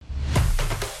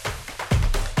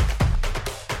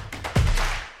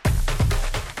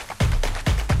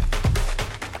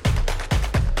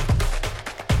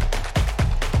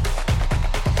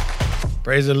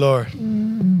Praise the Lord.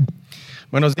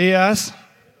 Buenos días.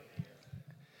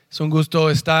 Es un gusto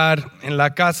estar en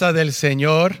la casa del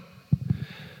Señor.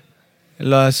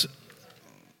 Las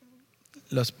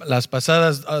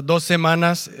pasadas 2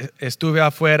 semanas estuve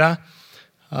afuera.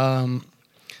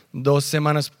 2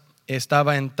 semanas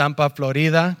estaba en Tampa,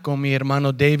 Florida, con mi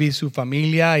hermano David y su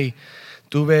familia, y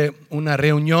tuve una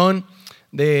reunión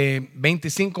de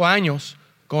 25 años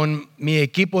con mi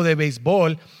equipo de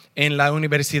béisbol en la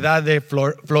Universidad de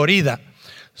Florida.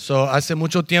 Hace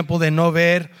mucho tiempo de no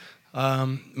ver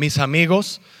mis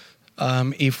amigos,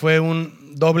 y fue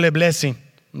un doble blessing,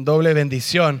 doble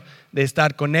bendición de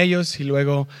estar con ellos y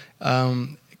luego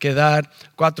quedar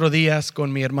 4 días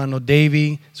con mi hermano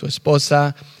David, su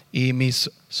esposa y mis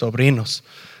sobrinos.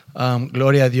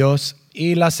 Gloria a Dios.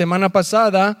 Y la semana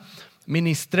pasada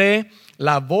ministré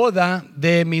la boda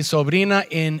de mi sobrina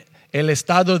en el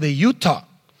estado de Utah.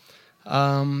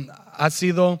 Ha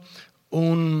sido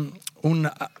una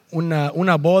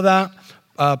boda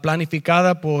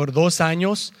planificada por 2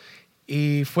 años,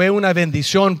 y fue una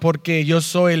bendición porque yo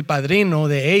soy el padrino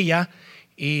de ella,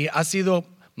 y ha sido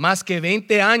más que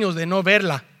 20 años de no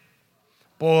verla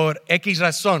por X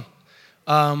razón.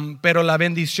 Pero la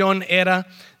bendición era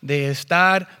de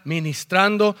estar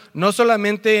ministrando no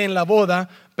solamente en la boda,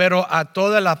 pero a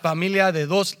toda la familia de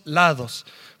 2 lados.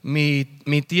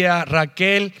 Mi tía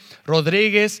Raquel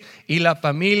Rodríguez y la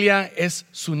familia es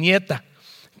su nieta,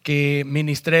 que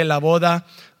ministré la boda,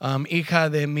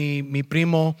 hija de mi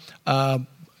primo,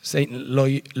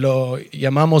 lo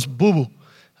llamamos Bubu,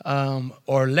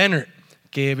 o Leonard,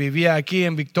 que vivía aquí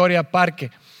en Victoria Parque,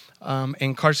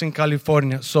 en Carson,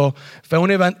 California. Fue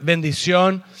una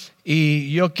bendición,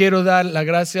 y yo quiero dar las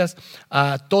gracias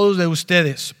a todos de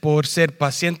ustedes por ser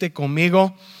paciente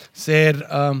conmigo, ser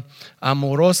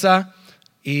amorosa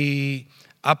y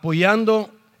apoyando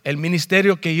el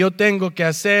ministerio que yo tengo que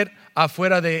hacer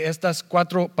afuera de estas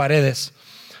 4 paredes.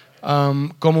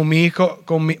 Como mi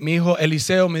hijo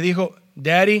Eliseo me dijo: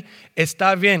 Daddy,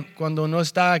 está bien cuando no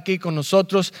está aquí con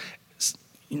nosotros.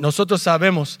 Nosotros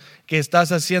sabemos que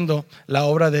estás haciendo la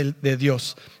obra de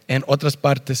Dios en otras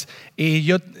partes. Y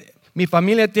mi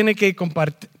familia tiene que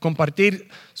compartir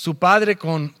su padre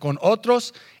con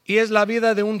otros, y es la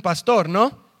vida de un pastor,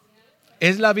 ¿no?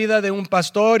 Es la vida de un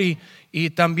pastor, y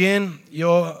también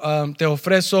yo te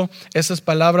ofrezco esas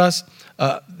palabras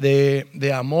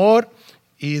de amor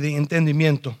y de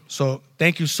entendimiento. So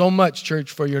thank you so much,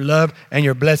 church, for your love and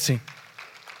your blessing.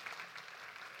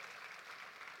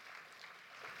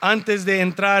 Antes de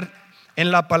entrar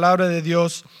en la palabra de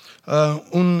Dios,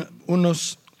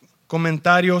 unos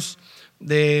comentarios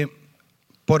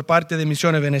por parte de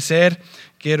Misiones Benecer.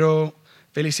 Quiero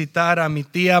felicitar a mi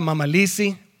tía Mama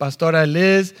Lizzy, pastora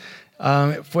Liz.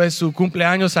 Fue su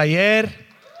cumpleaños ayer.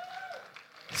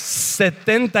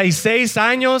 76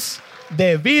 años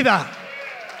de vida.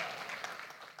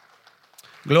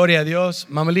 Gloria a Dios.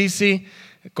 Mama Lizzy,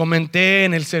 comenté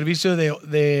en el servicio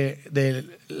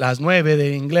de las 9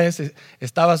 de inglés,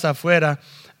 estabas afuera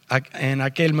en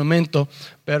aquel momento,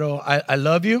 pero I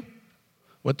love you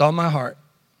with all my heart.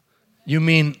 You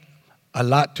mean a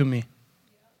lot to me,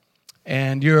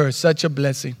 and you're such a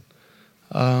blessing,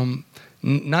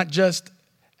 not just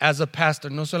as a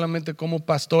pastor, no solamente como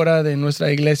pastora de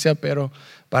nuestra iglesia, pero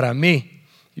para mí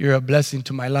you're a blessing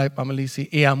to my life, Mama Lizzy,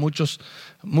 y a muchas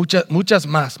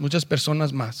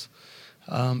personas más.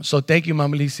 So thank you,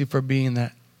 Mama Lizzy, for being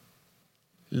that.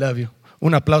 Love you.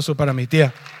 Un aplauso para mi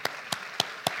tía.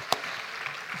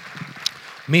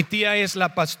 Mi tía es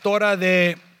la pastora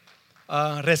de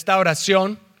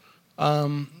Restauración.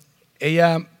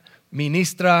 Ella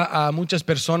ministra a muchas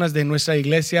personas de nuestra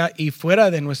iglesia y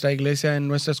fuera de nuestra iglesia, en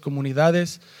nuestras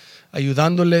comunidades,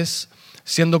 ayudándoles,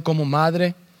 siendo como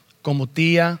madre, como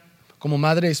tía, como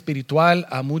madre espiritual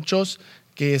a muchos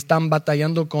que están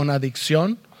batallando con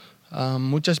adicción.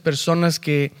 Muchas personas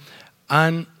que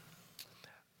han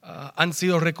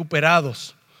sido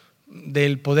recuperados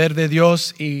del poder de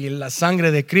Dios y la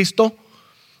sangre de Cristo,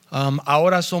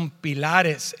 ahora son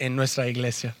pilares en nuestra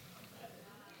iglesia.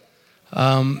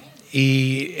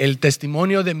 Y el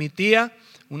testimonio de mi tía,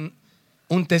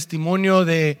 un testimonio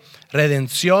de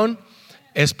redención,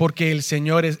 es porque el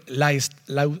Señor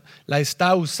la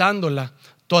está usándola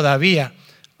todavía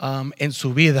en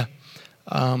su vida.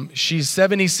 She's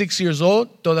 76 years old,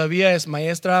 todavía es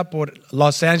maestra por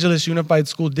Los Angeles Unified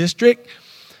School District,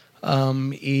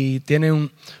 y tiene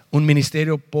un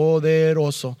ministerio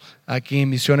poderoso aquí en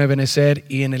Misiones Benecer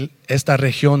y en esta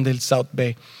región del South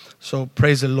Bay. So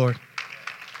praise the Lord.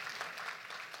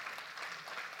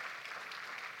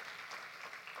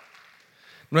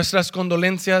 Nuestras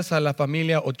condolencias a la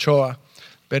familia Ochoa.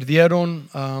 perdieron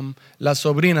la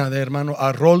sobrina de hermano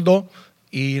Arnoldo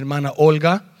y hermana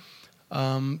Olga.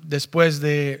 Después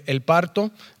del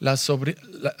parto,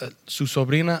 su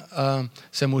sobrina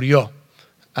se murió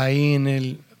ahí en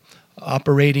el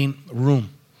operating room,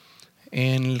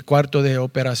 en el cuarto de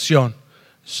operación.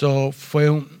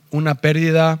 Fue una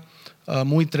pérdida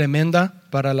muy tremenda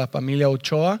para la familia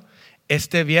Ochoa.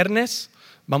 Este viernes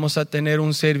vamos a tener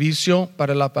un servicio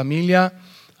para la familia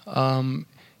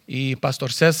y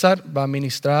Pastor César va a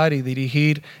ministrar y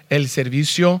dirigir el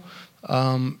servicio.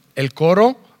 El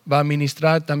coro va a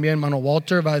ministrar también, hermano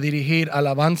Walter va a dirigir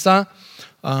alabanza.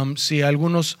 Si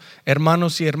algunos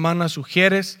hermanos y hermanas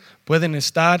sugieres pueden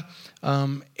estar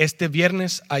este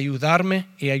viernes, ayudarme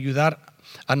y ayudar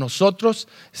a nosotros,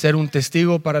 ser un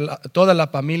testigo para toda la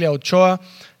familia Ochoa.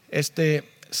 Este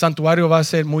santuario va a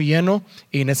ser muy lleno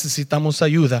y necesitamos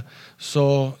ayuda.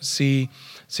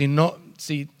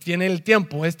 Si tiene el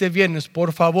tiempo este viernes,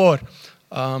 por favor,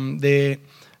 de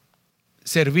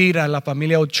servir a la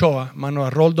familia Ochoa. Hermano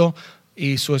Arnoldo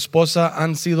y su esposa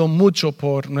han sido mucho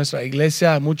por nuestra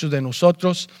iglesia, muchos de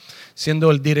nosotros,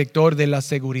 siendo el director de la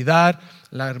seguridad,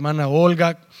 la hermana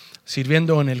Olga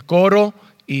sirviendo en el coro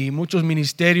y muchos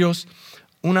ministerios,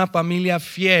 una familia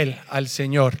fiel al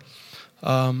Señor.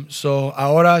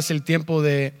 Ahora es el tiempo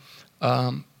de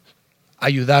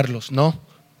ayudarlos, ¿no?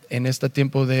 En este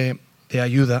tiempo de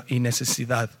ayuda y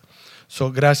necesidad.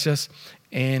 Gracias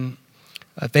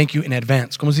thank you in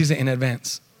advance. ¿Cómo se dice in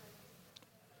advance?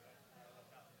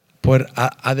 Por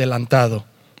adelantado.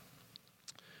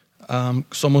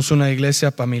 Somos una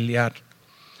iglesia familiar.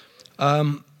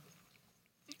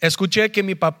 Escuché que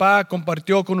mi papá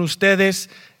compartió con ustedes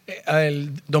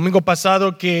el domingo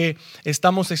pasado que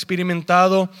estamos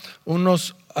experimentando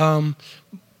unos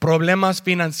problemas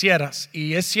financieros,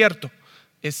 y es cierto,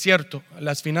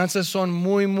 las finanzas son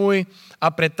muy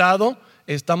apretadas,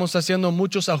 estamos haciendo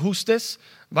muchos ajustes,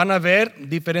 van a haber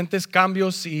diferentes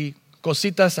cambios y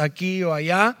cositas aquí o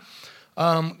allá.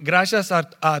 Gracias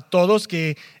a todos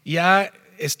que ya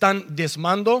están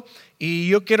diezmando, y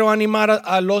yo quiero animar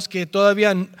a los que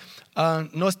todavía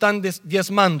no están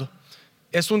diezmando.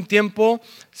 Es un tiempo,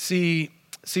 si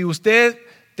usted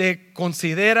te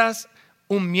consideras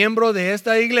un miembro de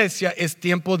esta iglesia, es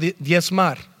tiempo de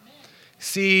diezmar.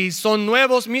 Si son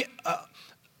nuevos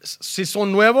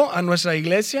a nuestra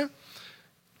iglesia,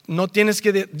 no tienes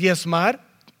que diezmar,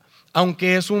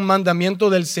 aunque es un mandamiento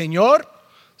del Señor.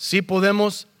 Sí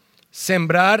podemos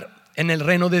sembrar en el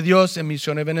reino de Dios en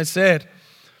Misión Ebenecer.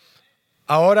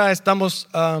 Ahora estamos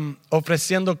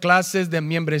ofreciendo clases de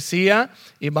membresía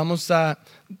y vamos a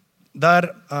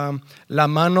dar la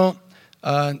mano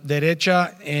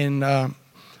derecha en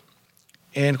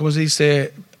 ¿cómo se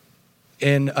dice?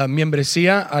 En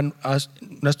membresía a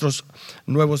nuestros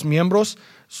nuevos miembros.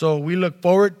 So we look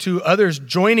forward to others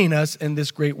joining us in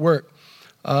this great work.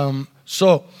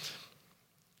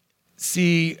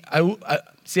 Si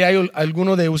hay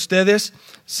alguno de ustedes,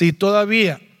 si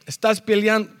todavía estás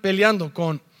peleando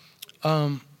con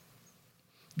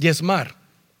diezmar,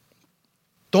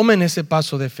 tomen ese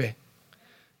paso de fe.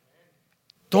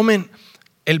 Tomen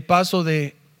el paso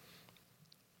de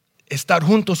estar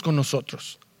juntos con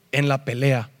nosotros en la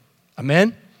pelea.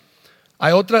 Amén.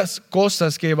 Hay otras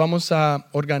cosas que vamos a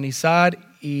organizar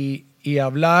y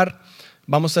hablar.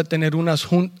 Vamos a tener unas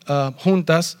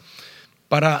juntas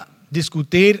para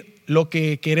discutir lo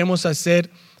que queremos hacer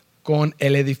con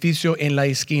el edificio en la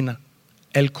esquina,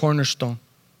 el cornerstone.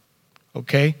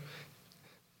 ¿Ok?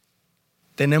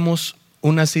 Tenemos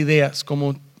unas ideas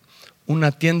como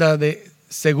una tienda de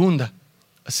segunda,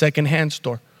 a second-hand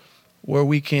store, where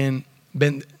we can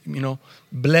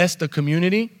bless the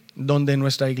community, donde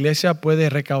nuestra iglesia puede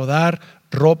recaudar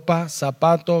ropa,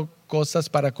 zapatos, cosas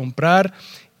para comprar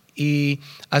y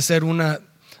hacer una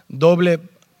doble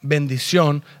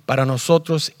bendición para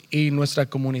nosotros y nuestra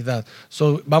comunidad.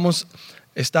 Vamos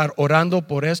a estar orando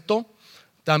por esto.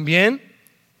 También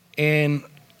en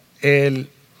el,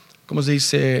 ¿cómo se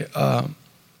dice?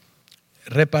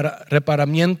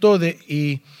 Reparamiento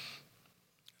de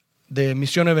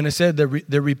Misión Ebenecer,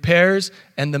 the repairs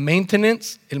and the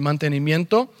maintenance, el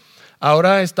mantenimiento.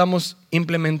 Ahora estamos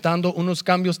implementando unos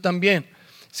cambios también.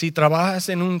 Si trabajas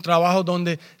en un trabajo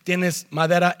donde tienes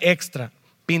madera extra,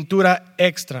 pintura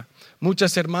extra,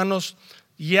 muchos hermanos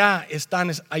ya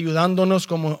están ayudándonos,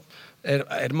 como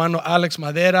hermano Alex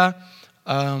Madera,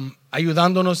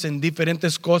 ayudándonos en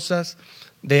diferentes cosas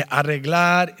de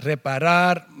arreglar,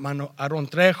 reparar, hermano Aaron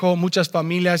Trejo, muchas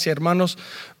familias y hermanos.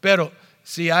 Pero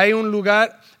si hay un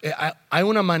lugar, hay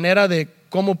una manera de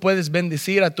cómo puedes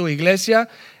bendecir a tu iglesia.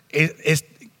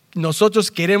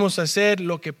 Nosotros queremos hacer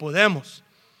lo que podemos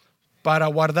para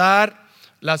guardar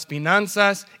las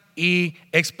finanzas y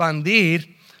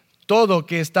expandir todo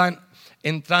que están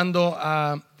entrando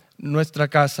a nuestra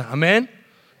casa. Amen.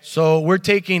 So we're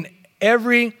taking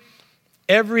everything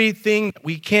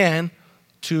we can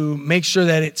to make sure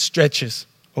that it stretches,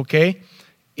 okay?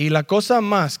 Y la cosa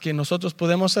más que nosotros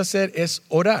podemos hacer es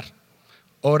orar.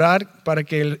 Orar para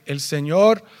que el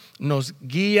Señor nos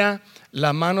guíe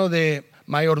la mano de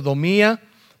mayordomía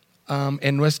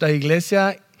en nuestra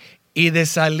iglesia y de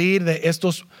salir de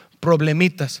estos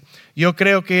problemitas. Yo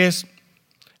creo que es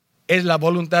la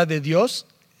voluntad de Dios.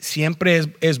 Siempre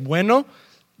es bueno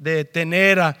de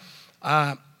tener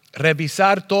a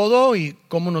revisar todo y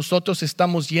cómo nosotros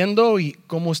estamos yendo y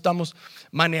cómo estamos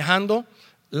manejando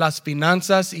las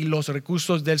finanzas y los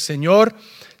recursos del Señor.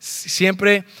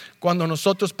 Siempre cuando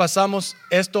nosotros pasamos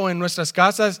esto en nuestras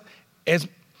casas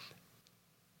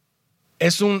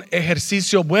es un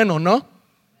ejercicio bueno, ¿no?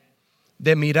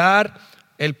 De mirar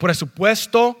el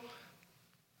presupuesto,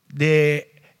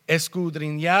 de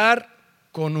escudriñar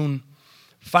con un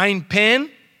fine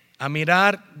pen, a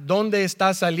mirar dónde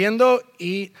está saliendo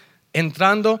y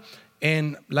entrando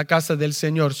en la casa del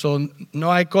Señor.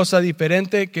 No hay cosa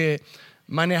diferente que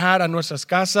manejar a nuestras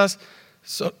casas,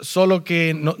 solo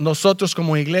que nosotros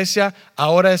como iglesia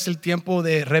ahora es el tiempo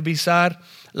de revisar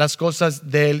las cosas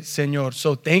del Señor.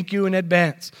 So thank you in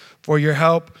advance for your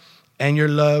help and your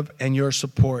love and your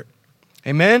support.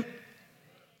 Amen.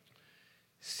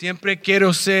 Siempre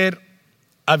quiero ser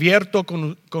abierto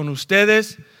con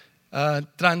ustedes,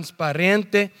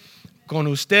 transparente con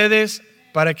ustedes,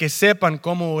 para que sepan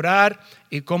cómo orar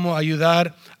y cómo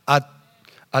ayudar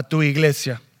a tu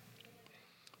iglesia.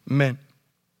 Amén.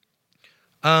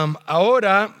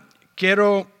 Ahora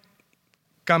quiero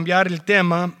cambiar el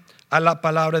tema a la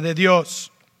palabra de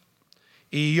Dios.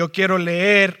 Y yo quiero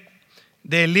leer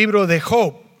del libro de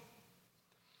Job.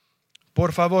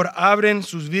 Por favor, abren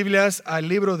sus Biblias al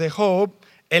libro de Job,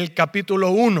 el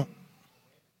capítulo 1.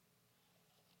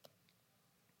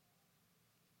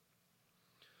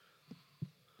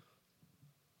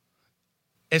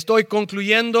 Estoy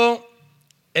concluyendo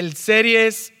el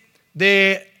series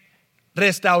de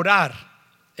Restaurar,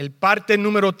 el parte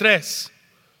número 3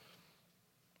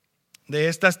 de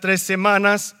estas 3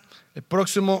 semanas.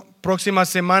 Próxima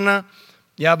semana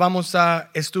ya vamos a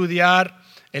estudiar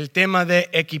el tema de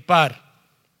equipar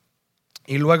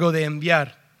y luego de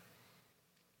enviar.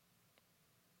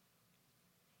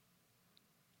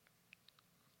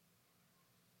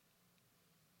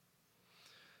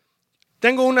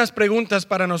 Tengo unas preguntas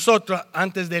para nosotros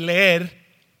antes de leer.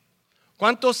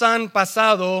 ¿Cuántos han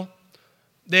pasado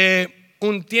de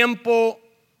un tiempo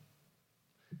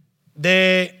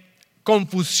de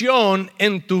confusión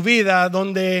en tu vida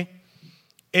donde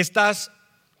estás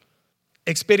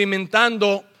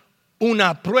experimentando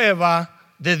una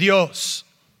prueba de Dios?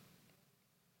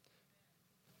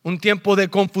 Un tiempo de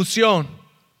confusión.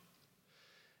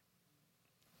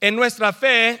 En nuestra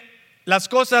fe, las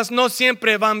cosas no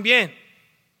siempre van bien.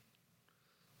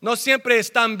 No siempre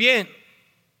están bien.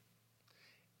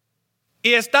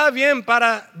 Y está bien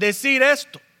para decir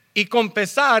esto y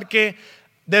confesar que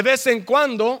de vez en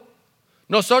cuando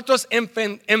nosotros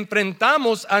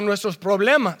enfrentamos a nuestros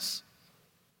problemas.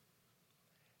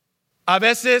 A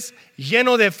veces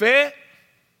lleno de fe,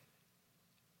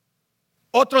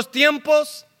 otros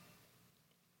tiempos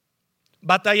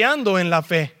batallando en la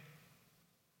fe.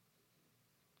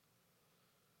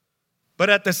 But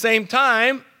at the same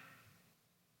time,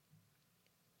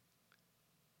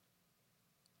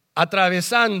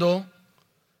 atravesando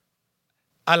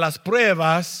a las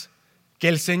pruebas que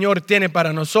el Señor tiene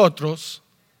para nosotros,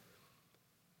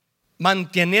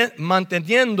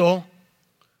 manteniendo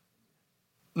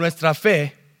nuestra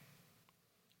fe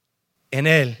en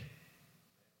Él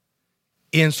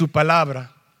y en su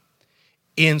palabra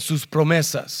y en sus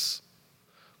promesas.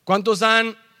 ¿Cuántos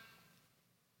han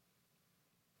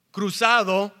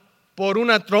cruzado por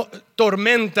una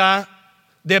tormenta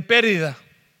de pérdida?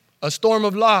 A storm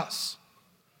of loss.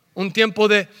 Un tiempo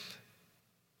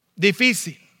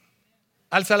difícil.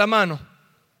 Alza la mano.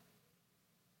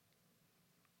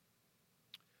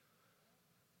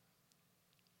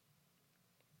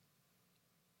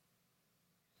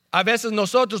 A veces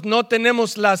nosotros no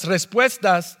tenemos las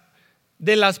respuestas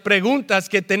de las preguntas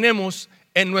que tenemos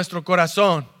en nuestro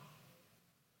corazón.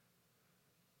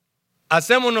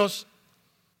 Hacémonos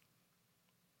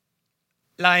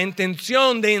la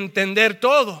intención de entender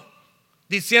todo,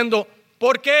 diciendo,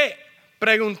 ¿por qué?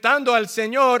 Preguntando al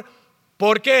Señor,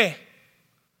 ¿por qué?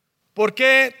 ¿Por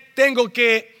qué tengo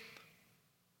que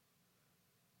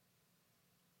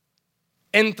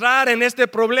entrar en este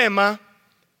problema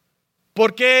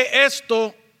 ¿por qué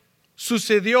esto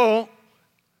sucedió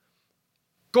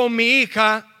con mi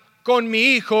hija, con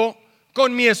mi hijo,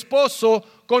 con mi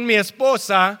esposo, con mi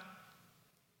esposa?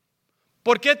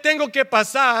 ¿Por qué tengo que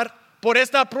pasar por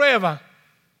esta prueba?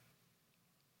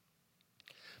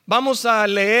 Vamos a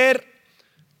leer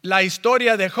la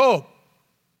historia de Job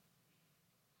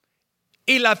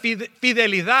y la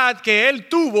fidelidad que él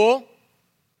tuvo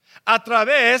a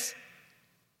través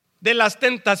de las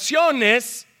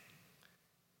tentaciones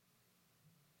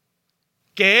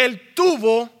que él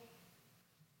tuvo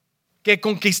que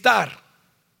conquistar.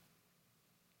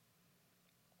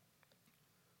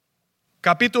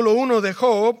 Capítulo 1 de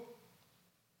Job,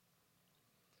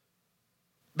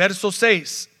 verso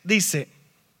 6, dice: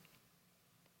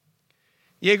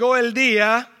 llegó el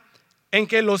día en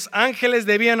que los ángeles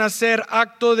debían hacer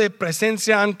acto de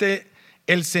presencia ante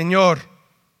el Señor,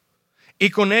 y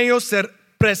con ellos se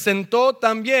presentó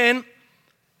también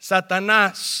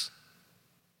Satanás.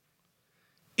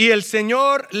 Y el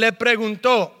Señor le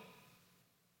preguntó: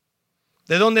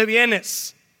 ¿de dónde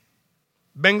vienes?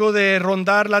 Vengo de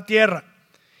rondar la tierra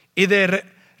y de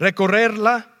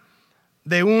recorrerla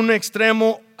de un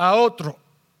extremo a otro.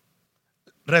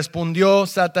 Respondió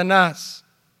Satanás.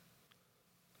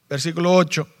 Versículo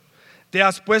 8. ¿Te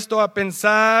has puesto a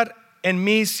pensar en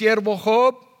mi siervo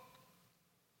Job?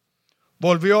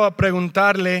 Volvió a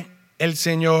preguntarle el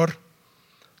Señor: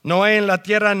 no hay en la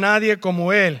tierra nadie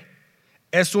como él.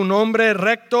 Es un hombre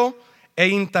recto e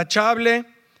intachable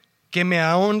que me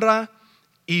honra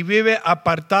y vive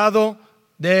apartado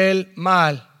del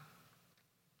mal.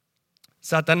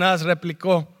 Satanás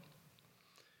replicó: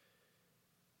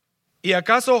 ¿y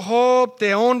acaso Job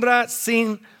te honra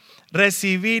sin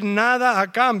recibir nada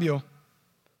a cambio?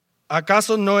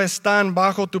 ¿Acaso no están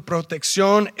bajo tu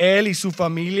protección él y su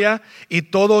familia y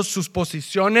todas sus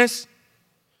posesiones?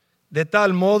 De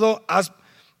tal modo has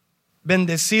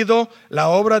bendecido la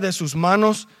obra de sus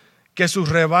manos, que sus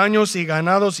rebaños y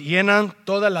ganados llenan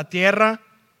toda la tierra.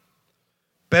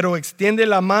 Pero extiende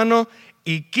la mano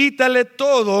y quítale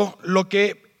todo lo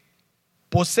que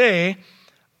posee,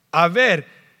 a ver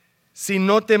si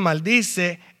no te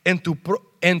maldice en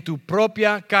tu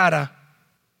propia cara.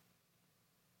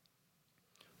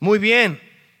 Muy bien,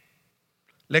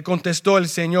 le contestó el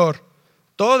Señor,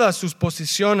 todas sus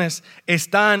posesiones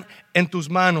están en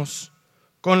tus manos,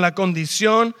 con la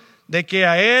condición de que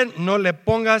a él no le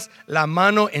pongas la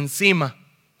mano encima,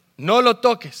 no lo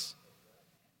toques.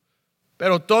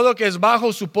 Pero todo que es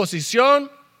bajo su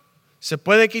posición se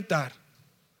puede quitar,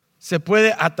 se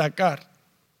puede atacar.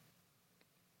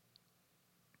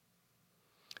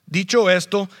 Dicho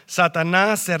esto,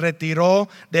 Satanás se retiró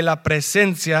de la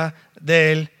presencia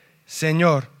del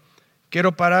Señor.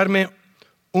 Quiero pararme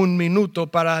un minuto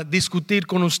para discutir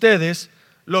con ustedes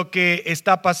lo que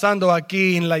está pasando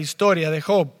aquí en la historia de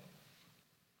Job.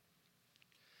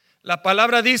 La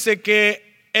palabra dice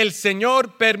que el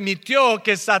Señor permitió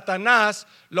que Satanás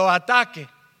lo atacara.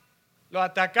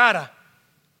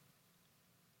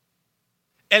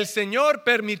 El Señor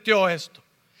permitió esto.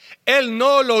 Él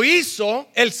no lo hizo,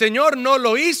 el Señor no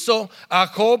lo hizo a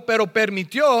Job, pero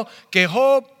permitió que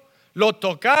Job lo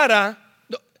tocara,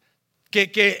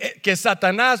 que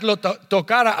Satanás lo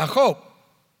tocara a Job.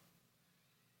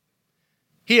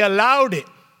 He allowed it.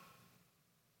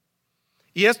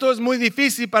 Y esto es muy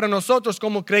difícil para nosotros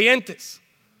como creyentes.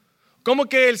 ¿Cómo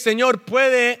que el Señor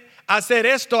puede hacer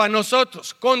esto a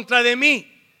nosotros contra de mí?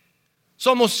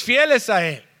 Somos fieles a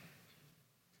Él.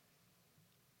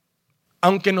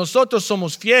 Aunque nosotros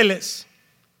somos fieles,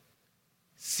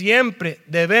 siempre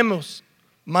debemos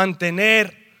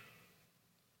mantener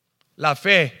la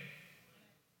fe.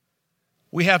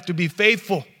 We have to be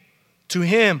faithful to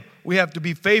Him. We have to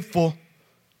be faithful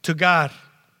to God.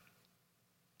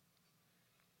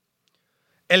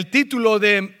 El título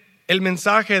del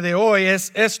mensaje de hoy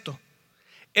es esto: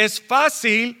 es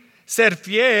fácil ser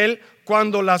fiel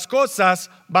cuando las cosas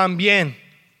van bien.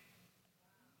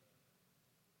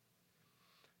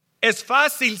 Es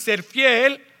fácil ser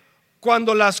fiel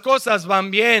cuando las cosas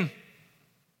van bien.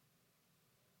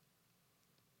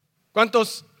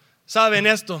 ¿Cuántos saben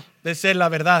esto de ser la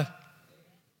verdad?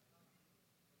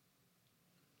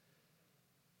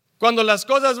 Cuando las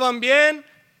cosas van bien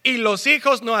y los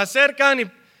hijos nos acercan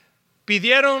y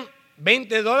pidieron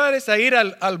 $20 a ir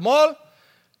al mall.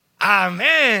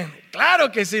 Amén.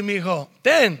 Claro que sí, mi hijo.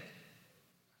 Ten.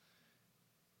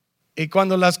 Y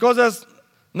cuando las cosas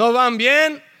no van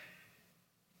bien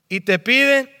y te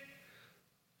piden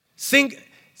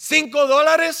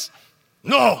 $5,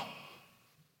 no.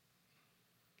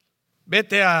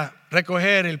 Vete a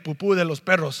recoger el pupú de los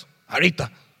perros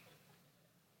ahorita.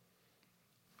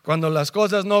 Cuando las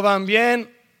cosas no van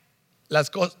bien, las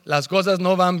cosas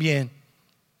no van bien.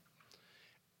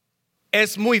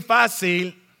 Es muy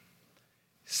fácil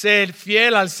ser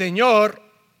fiel al Señor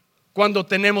cuando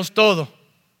tenemos todo,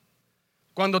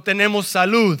 cuando tenemos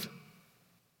salud,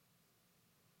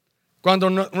 cuando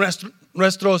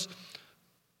nuestros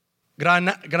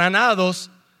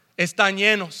granados están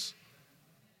llenos,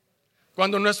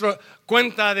 cuando nuestra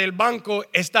cuenta del banco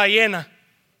está llena,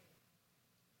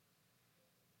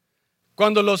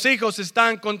 cuando los hijos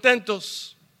están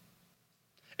contentos.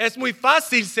 Es muy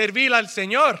fácil servir al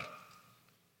Señor.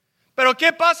 Pero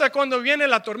 ¿qué pasa cuando viene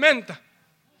la tormenta?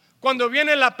 Cuando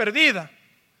viene la pérdida,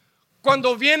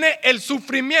 cuando viene el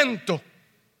sufrimiento.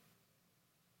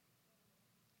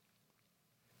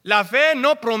 La fe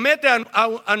no promete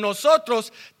a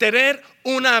nosotros tener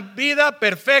una vida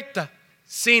perfecta,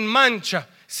 sin mancha,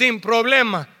 sin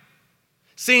problema,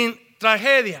 sin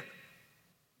tragedia.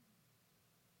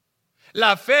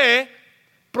 La fe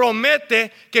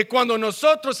promete que cuando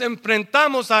nosotros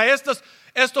enfrentamos a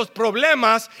estos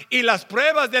problemas y las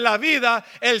pruebas de la vida,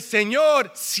 el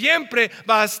Señor siempre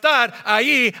va a estar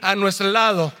ahí a nuestro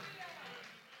lado.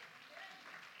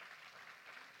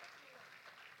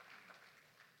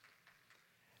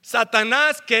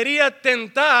 Satanás quería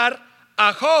tentar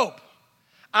a Job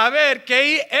a ver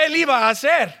qué él iba a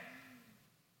hacer.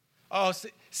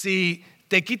 Si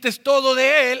te quites todo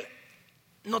de él,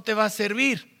 no te va a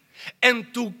servir.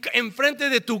 En frente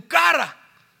de tu cara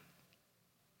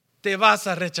te vas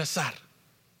a rechazar.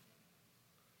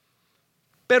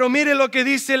 Pero mire lo que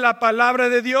dice la palabra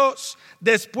de Dios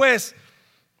después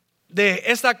de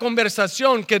esta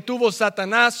conversación que tuvo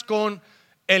Satanás con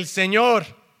el Señor,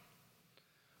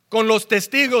 con los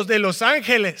testigos de los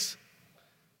ángeles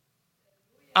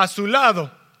a su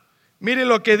lado. Mire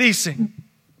lo que dice.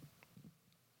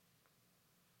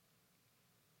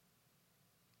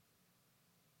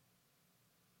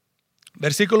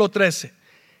 Versículo 13.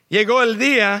 Llegó el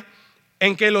día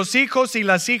en que los hijos y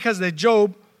las hijas de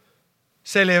Job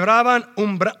celebraban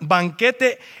un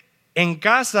banquete en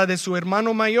casa de su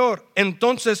hermano mayor.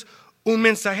 Entonces un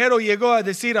mensajero llegó a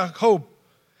decir a Job: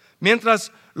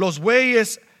 mientras los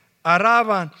bueyes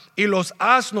araban y los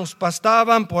asnos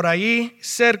pastaban por ahí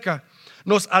cerca,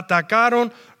 nos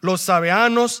atacaron los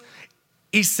sabeanos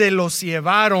y se los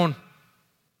llevaron.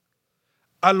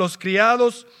 A los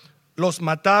criados los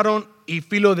mataron y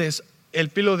el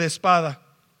filo de espada.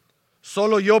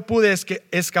 Solo yo pude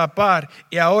escapar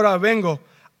y ahora vengo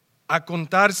a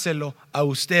contárselo a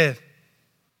usted.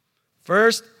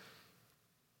 First,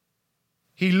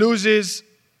 he loses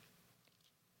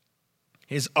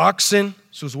his oxen,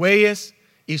 sus bueyes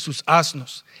y sus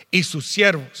asnos y sus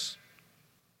siervos.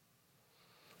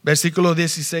 Versículo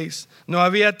 16. No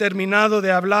había terminado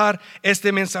de hablar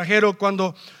este mensajero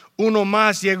cuando uno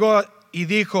más llegó y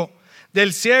dijo: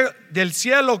 del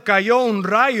cielo cayó un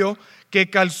rayo que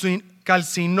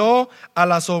calcinó a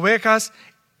las ovejas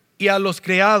y a los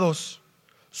criados.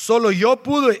 Solo yo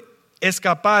pude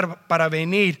escapar para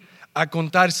venir a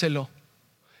contárselo.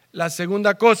 La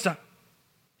segunda cosa,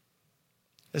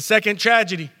 the second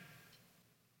tragedy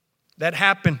that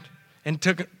happened and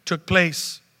took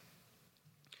place.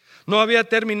 No había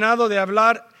terminado de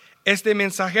hablar este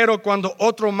mensajero cuando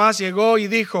otro más llegó y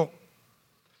dijo: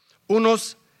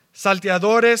 unos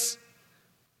salteadores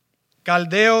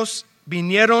caldeos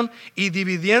vinieron y,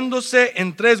 dividiéndose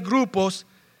en 3 grupos,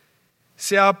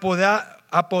 se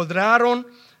apoderaron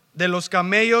de los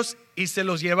camellos y se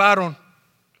los llevaron.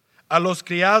 A los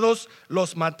criados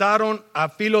los mataron a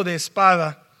filo de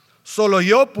espada. Solo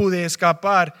yo pude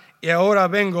escapar y ahora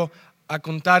vengo a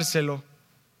contárselo.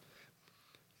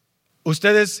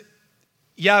 Ustedes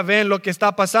ya ven lo que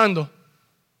está pasando.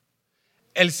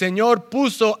 El Señor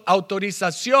puso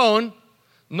autorización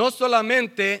no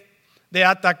solamente de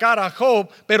atacar a Job,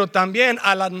 pero también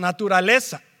a la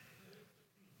naturaleza,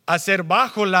 a ser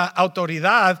bajo la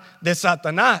autoridad de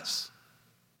Satanás.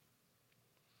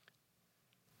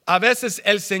 A veces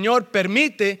el Señor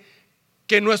permite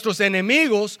que nuestros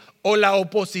enemigos o la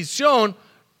oposición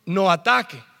no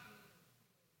ataque.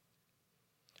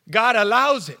 God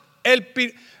allows it. Él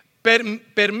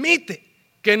permite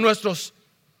que nuestros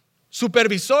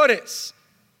supervisores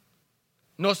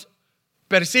nos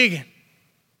persiguen,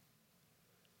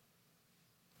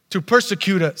 to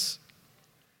persecute us.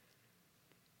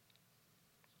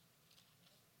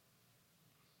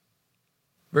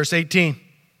 Verse 18.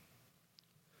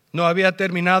 No había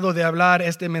terminado de hablar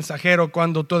este mensajero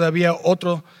cuando todavía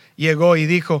otro llegó y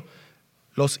dijo: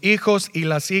 los hijos y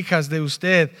las hijas de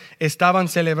usted estaban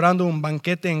celebrando un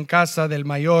banquete en casa del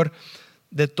mayor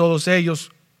de todos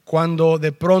ellos cuando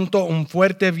de pronto un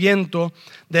fuerte viento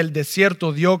del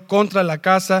desierto dio contra la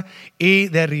casa y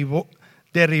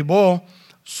derribó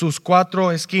sus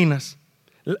 4 esquinas.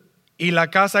 Y la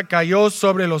casa cayó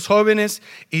sobre los jóvenes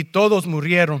y todos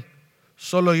murieron.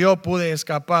 Solo yo pude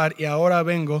escapar y ahora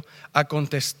vengo a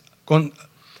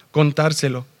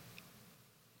contárselo.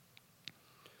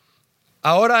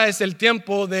 Ahora es el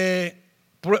tiempo de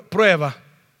prueba.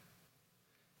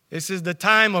 This is the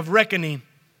time of reckoning,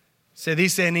 se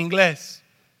dice en inglés.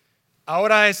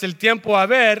 Ahora es el tiempo a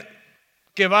ver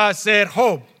qué va a hacer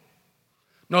Job.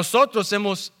 Nosotros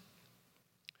hemos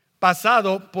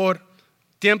pasado por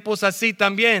tiempos así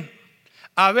también.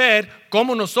 A ver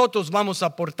cómo nosotros vamos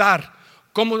a portar,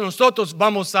 cómo nosotros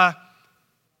vamos a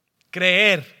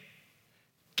creer,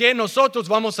 qué nosotros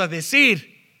vamos a decir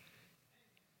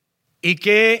y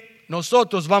qué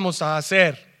nosotros vamos a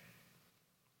hacer.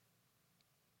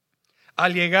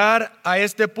 Al llegar a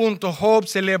este punto, Job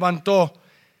se levantó,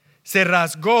 se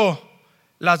rasgó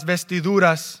las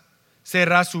vestiduras, se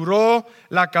rasuró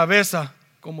la cabeza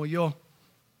como yo.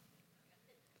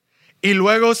 Y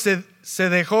luego se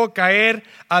dejó caer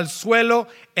al suelo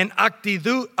en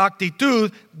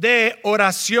actitud de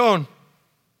oración.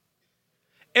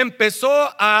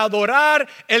 Empezó a adorar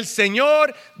al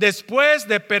Señor después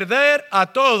de perder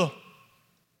a todo,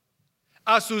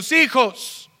 a sus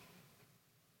hijos,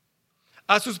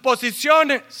 a sus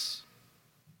posiciones,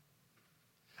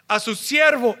 a sus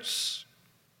siervos,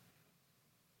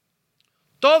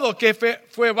 todo que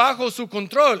fue bajo su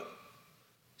control,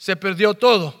 se perdió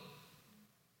todo.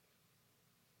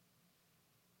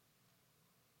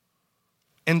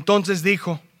 Entonces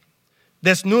dijo: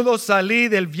 desnudo salí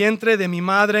del vientre de mi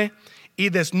madre y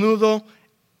desnudo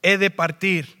he de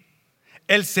partir.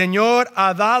 El Señor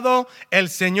ha dado, el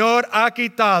Señor ha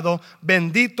quitado.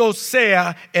 Bendito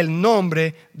sea el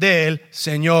nombre del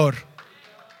Señor.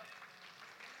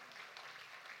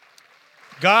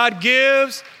 God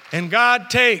gives and God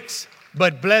takes,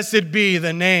 but blessed be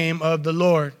the name of the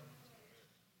Lord.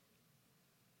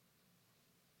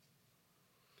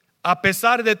 A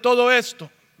pesar de todo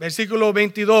esto, versículo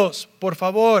 22, por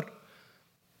favor,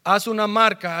 haz una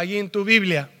marca allí en tu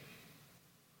Biblia.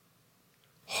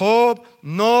 Job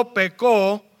no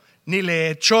pecó ni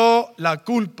le echó la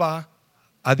culpa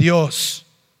a Dios.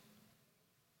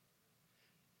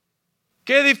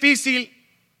 Qué difícil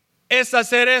es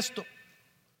hacer esto,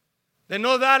 de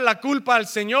no dar la culpa al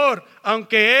Señor,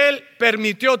 aunque Él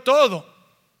permitió todo.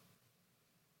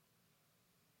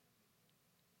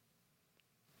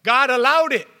 God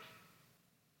allowed it.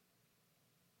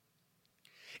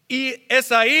 Y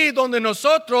es ahí donde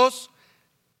nosotros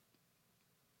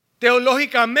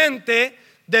teológicamente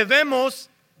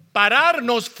debemos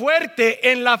pararnos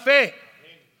fuerte en la fe.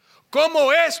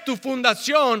 ¿Cómo es tu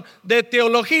fundación de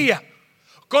teología?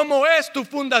 ¿Cómo es tu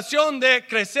fundación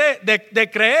de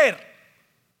creer?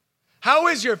 How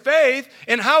is your faith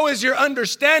and how is your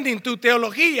understanding, tu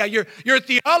teología, your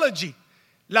theology?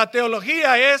 La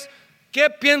teología es ¿qué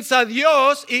piensa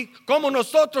Dios y cómo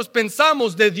nosotros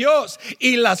pensamos de Dios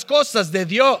y las cosas de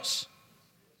Dios?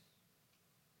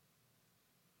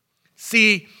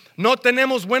 Si no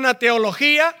tenemos buena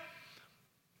teología,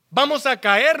 vamos a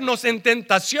caernos en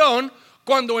tentación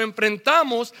cuando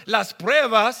enfrentamos las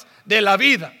pruebas de la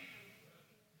vida.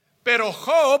 Pero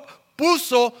Job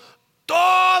puso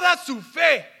toda su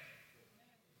fe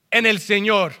en el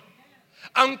Señor.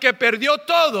 Aunque perdió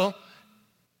todo,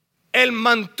 Él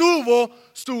mantuvo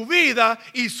su vida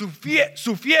y su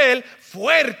fiel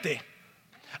fuerte,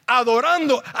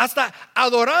 adorando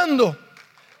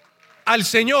al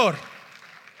Señor.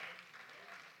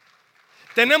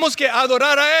 Tenemos que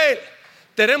adorar a Él.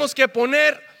 Tenemos que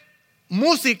poner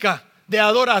música de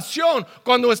adoración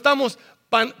cuando estamos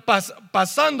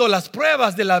pasando las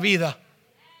pruebas de la vida.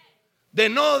 De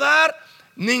no dar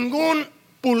ninguna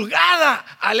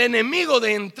pulgada al enemigo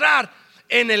de entrar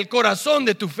en el corazón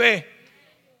de tu fe,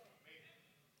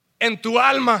 en tu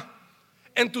alma,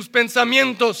 en tus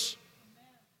pensamientos.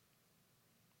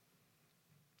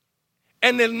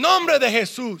 En el nombre de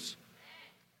Jesús,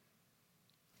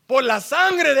 por la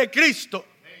sangre de Cristo,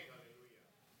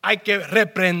 hay que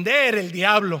reprender el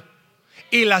diablo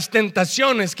y las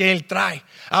tentaciones que él trae.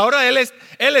 Ahora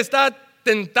él está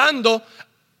tentando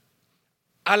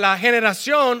a la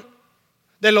generación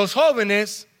de los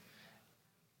jóvenes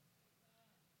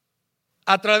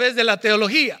a través de la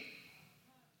teología,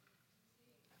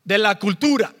 de la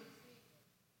cultura,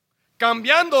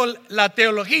 cambiando la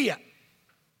teología,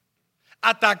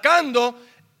 atacando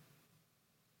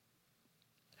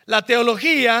la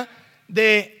teología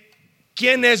de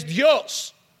quién es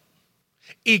Dios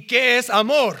y qué es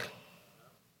amor.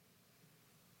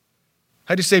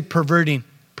 How do you say perverting?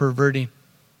 Perverting.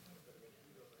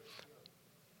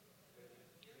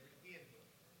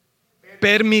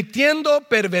 Permitiendo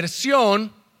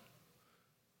perversión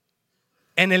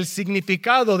en el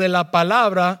significado de la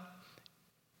palabra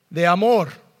de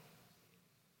amor.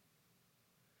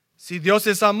 Si Dios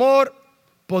es amor,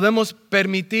 podemos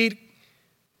permitir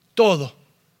todo.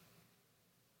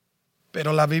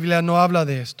 Pero la Biblia no habla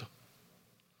de esto.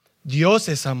 Dios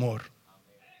es amor.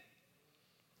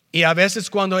 Y a veces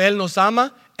cuando Él nos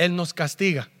ama, Él nos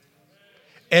castiga.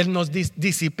 Él nos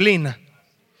disciplina.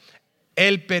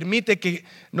 Él permite que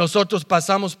nosotros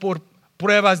pasamos por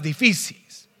pruebas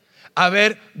difíciles. A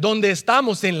ver dónde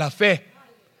estamos en la fe.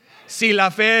 Si la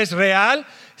fe es real,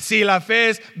 si la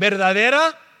fe es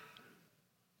verdadera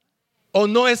o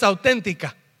no es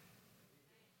auténtica.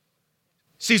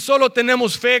 Si solo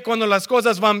tenemos fe cuando las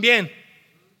cosas van bien.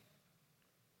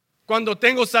 Cuando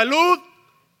tengo salud,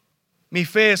 mi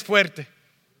fe es fuerte.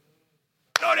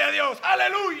 Gloria a Dios,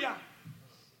 aleluya.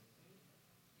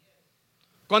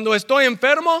 Cuando estoy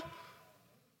enfermo,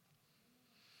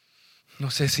 no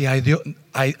sé si hay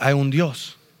un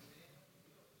Dios.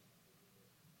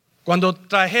 Cuando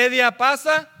tragedia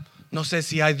pasa, no sé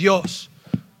si hay Dios.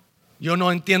 Yo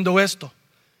no entiendo esto.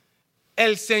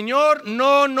 El Señor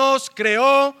no nos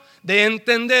creó de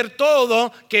entender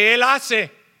todo que Él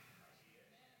hace.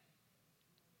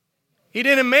 He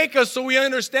didn't make us so we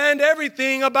understand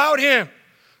everything about Him.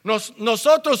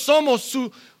 Nosotros somos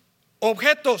sus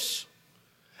objetos.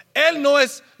 Él no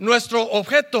es nuestro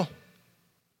objeto.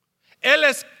 Él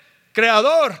es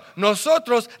creador,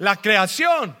 nosotros la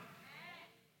creación.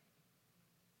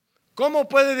 ¿Cómo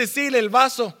puede decir el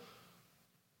vaso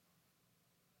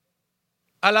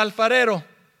al alfarero: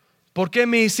 ¿por qué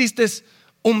me hiciste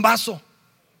un vaso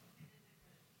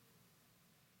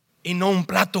y no un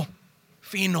plato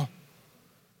fino,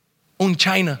 un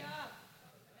china,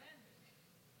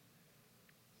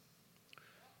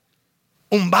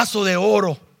 un vaso de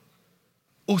oro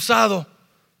usado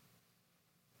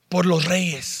por los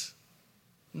reyes?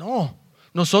 No,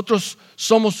 nosotros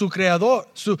somos su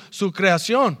creador, su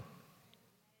creación.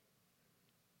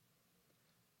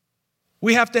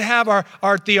 We have to have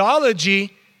our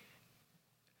theology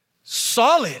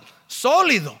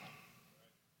sólido.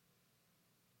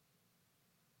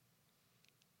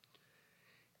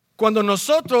 Cuando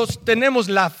nosotros tenemos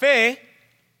la fe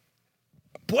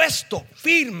puesto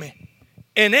firme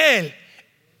en Él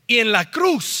y en la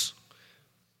cruz,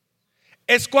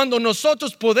 es cuando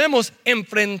nosotros podemos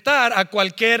enfrentar a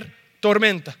cualquier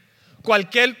tormenta,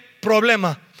 cualquier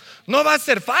problema. No va a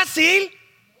ser fácil.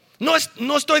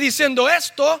 No estoy diciendo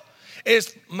esto.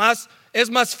 Es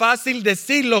más fácil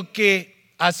decirlo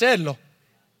que hacerlo.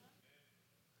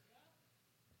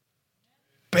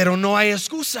 Pero no hay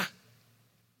excusa.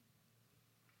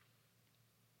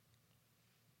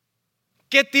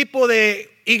 ¿Qué tipo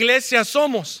de iglesia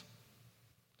somos?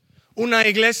 ¿Una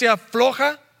iglesia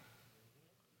floja?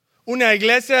 ¿Una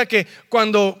iglesia que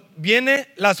cuando vienen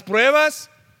las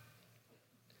pruebas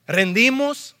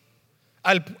rendimos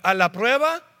a la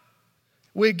prueba?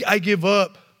 I give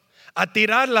up. A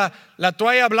tirar la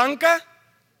toalla blanca.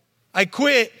 I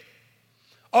quit.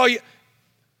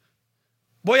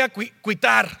 Voy a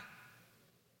cuitear.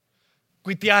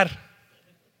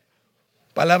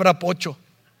 Palabra pocho.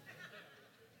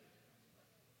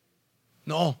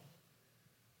 No.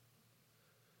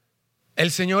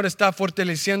 El Señor está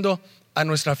fortaleciendo a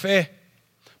nuestra fe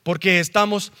porque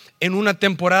estamos en una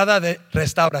temporada de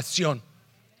restauración.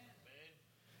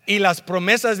 Y las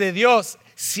promesas de Dios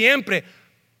siempre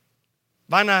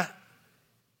van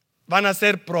a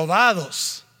ser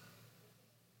probados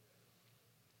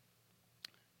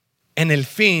en el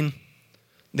fin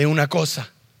de una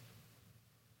cosa.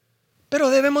 Pero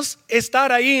debemos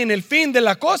estar ahí en el fin de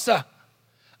la cosa.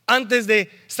 Antes de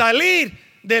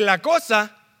salir de la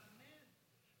cosa,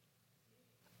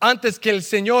 antes que el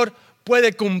Señor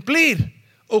puede cumplir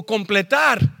o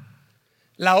completar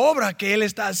la obra que Él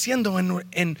está haciendo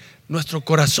en nuestro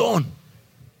corazón.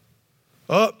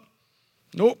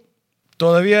 No,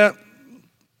 todavía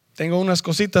tengo unas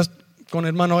cositas con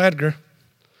hermano Edgar.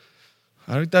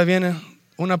 Ahorita viene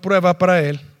una prueba para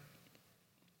él,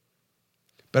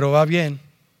 pero va bien.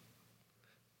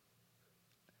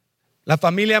 La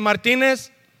familia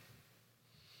Martínez,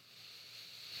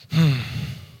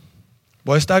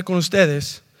 voy a estar con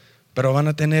ustedes, pero van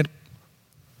a tener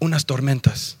unas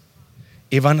tormentas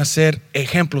y van a ser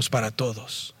ejemplos para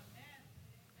todos.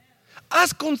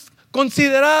 ¿Has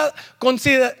considerado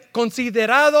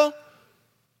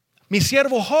mi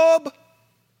siervo Job?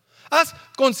 ¿Has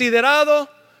considerado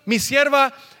mi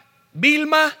sierva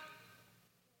Vilma?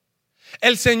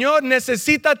 El Señor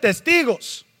necesita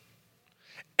testigos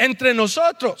entre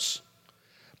nosotros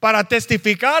para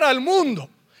testificar al mundo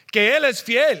que Él es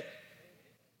fiel.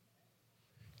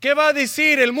 ¿Qué va a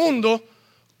decir el mundo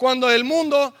cuando el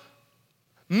mundo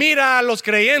mira a los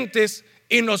creyentes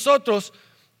y nosotros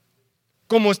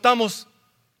como estamos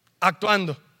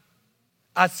actuando,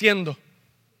 haciendo,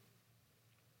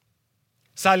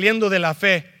 saliendo de la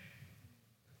fe,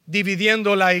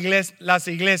 dividiendo las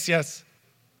iglesias?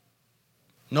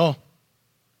 No.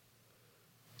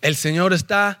 El Señor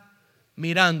está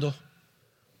mirando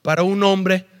para un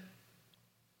hombre,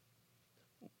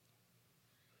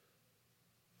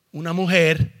 una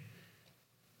mujer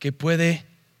que puede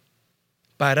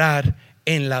parar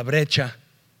en la brecha.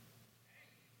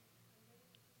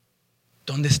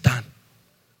 ¿Dónde están?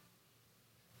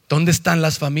 ¿Dónde están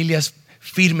las familias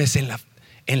firmes en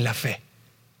la fe?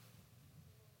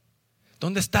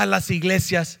 ¿Dónde están las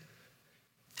iglesias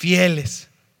fieles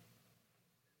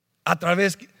a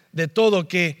través de todo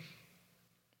que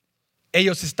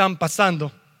ellos están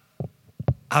pasando?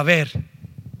 A ver,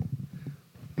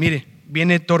 mire,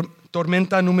 viene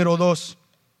tormenta número 2.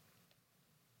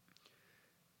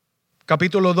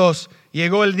 Capítulo 2.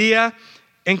 Llegó el día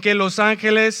en que los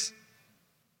ángeles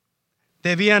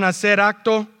debían hacer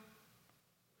acto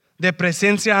de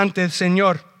presencia ante el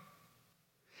Señor.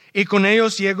 Y con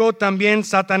ellos llegó también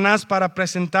Satanás para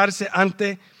presentarse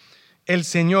ante el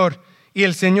Señor. Y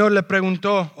el Señor le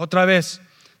preguntó otra vez: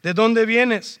 ¿de dónde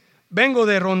vienes? Vengo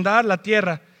de rondar la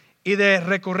tierra y de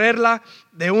recorrerla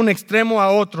de un extremo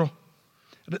a otro.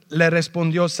 Le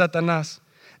respondió Satanás: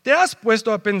 ¿te has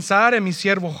puesto a pensar en mi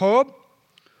siervo Job?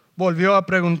 Volvió a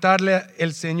preguntarle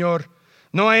el Señor: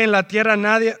 no hay en la tierra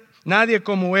nadie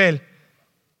como él.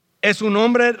 Es un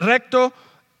hombre recto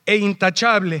e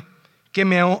intachable, que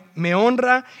me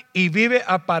honra y vive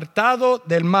apartado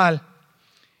del mal.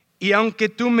 Y aunque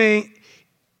tú me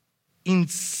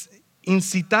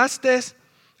incitaste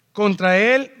contra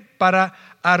él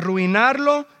para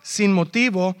arruinarlo sin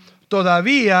motivo,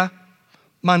 todavía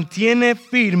mantiene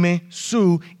firme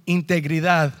su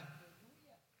integridad.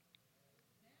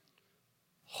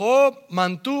 Job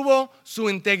mantuvo su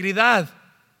integridad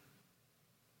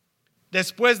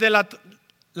después de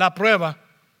la prueba.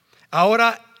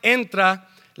 Ahora entra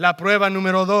la prueba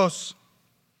número 2.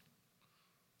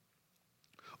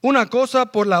 Una cosa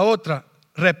por la otra,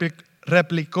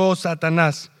 replicó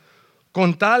Satanás.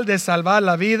 Con tal de salvar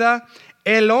la vida,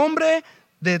 el hombre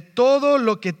de todo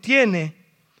lo que tiene,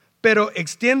 pero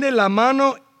extiende la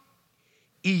mano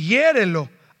y hiérelo,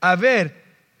 a ver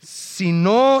si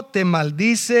no te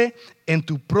maldice en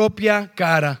tu propia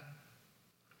cara.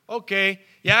 Ok,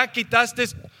 ya quitaste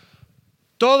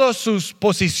todas sus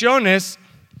posiciones.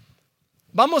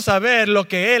 Vamos a ver lo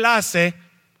que él hace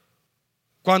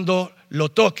cuando lo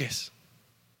toques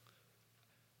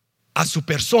a su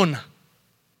persona,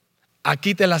 a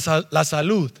quite la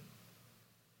salud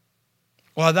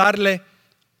o a darle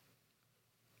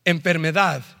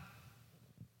enfermedad.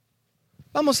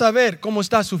 Vamos a ver cómo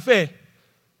está su fe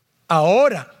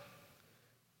ahora.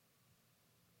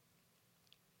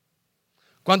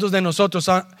 ¿Cuántos de nosotros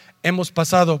hemos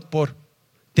pasado por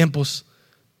tiempos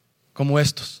como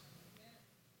estos?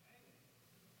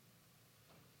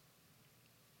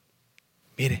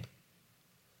 Mire,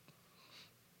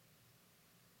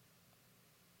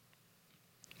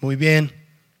 muy bien,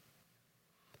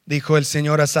 dijo el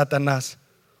Señor a Satanás: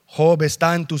 Job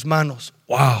está en tus manos.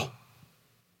 Wow.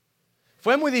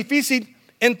 Fue muy difícil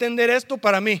entender esto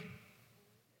para mí.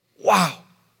 Wow.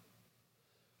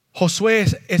 Josué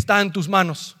está en tus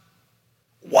manos.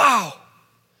 Wow.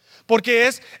 Porque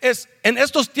es en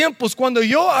estos tiempos cuando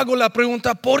yo hago la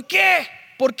pregunta: ¿por qué?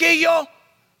 ¿Por qué yo?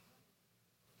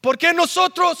 ¿Por qué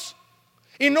nosotros?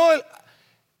 Y no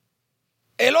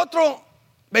el otro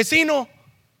vecino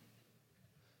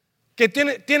que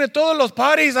tiene todos los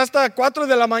parties hasta 4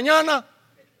 de la mañana.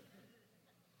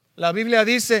 La Biblia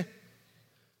dice: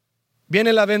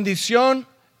 viene la bendición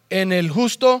en el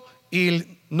justo y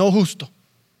el no justo.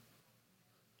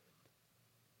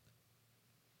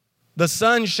 The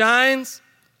sun shines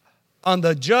on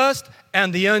the just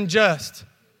and the unjust.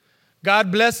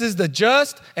 God blesses the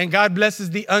just and God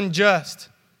blesses the unjust.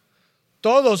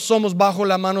 Todos somos bajo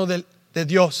la mano de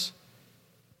Dios.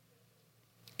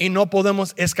 Y no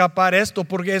podemos escapar esto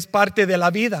porque es parte de la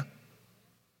vida.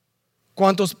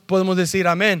 ¿Cuántos podemos decir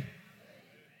amén?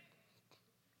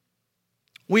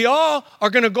 We all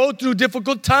are going to go through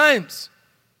difficult times.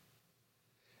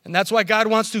 And that's why God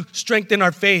wants to strengthen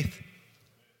our faith.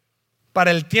 Para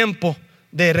el tiempo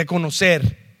de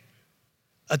reconocer.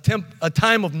 A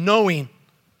time of knowing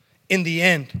in the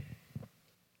end.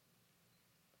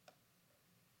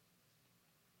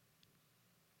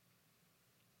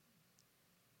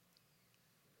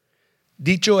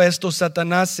 Dicho esto,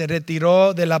 Satanás se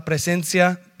retiró de la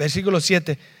presencia, versículo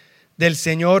 7, del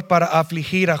Señor para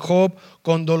afligir a Job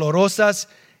con dolorosas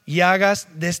llagas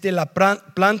desde la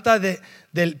planta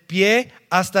del pie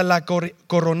hasta la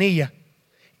coronilla.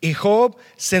 Y Job,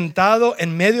 sentado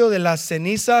en medio de las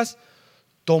cenizas,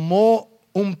 tomó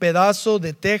un pedazo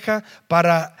de teja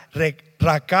para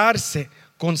racarse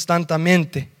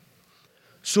constantemente.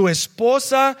 Su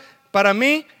esposa, para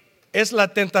mí, es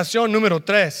la tentación número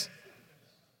 3.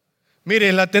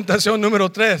 Mire, la tentación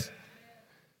número 3.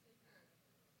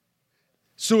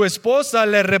 Su esposa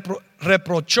le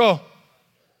reprochó: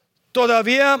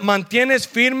 ¿todavía mantienes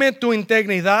firme tu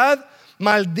integridad?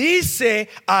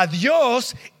 Maldice a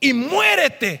Dios y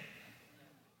muérete.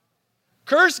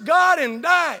 Curse God and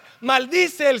die.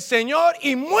 Maldice al Señor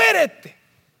y muérete.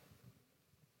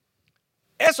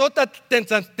 Es otra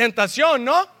tentación,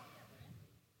 ¿no?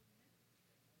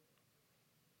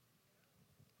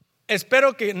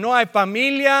 Espero que no hay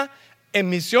familia en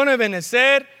Misiones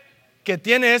Benecer que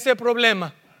tiene ese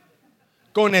problema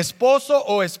con esposo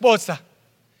o esposa.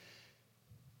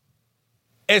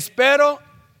 Espero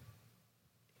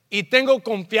y tengo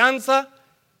confianza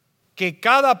que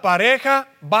cada pareja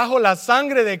bajo la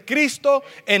sangre de Cristo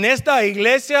en esta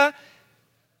iglesia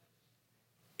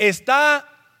está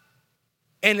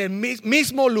en el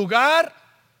mismo lugar,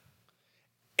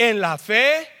 en la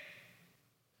fe,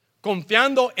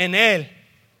 confiando en Él,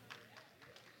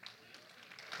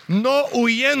 no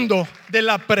huyendo de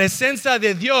la presencia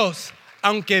de Dios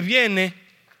aunque vienen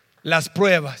las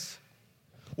pruebas.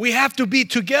 We have to be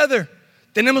together.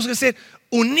 Tenemos que ser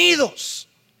unidos,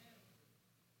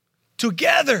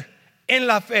 together en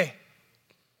la fe.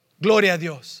 Gloria a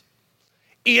Dios.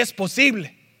 Y es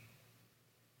posible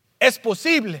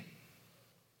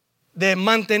de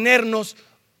mantenernos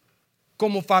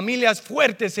como familias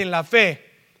fuertes en la fe,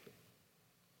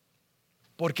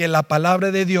 porque la palabra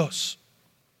de Dios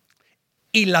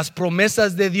y las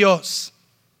promesas de Dios,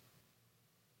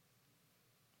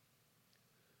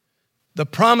 the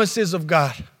promises of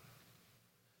God,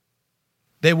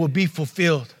 they will be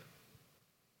fulfilled.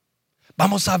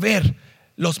 Vamos a ver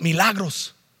los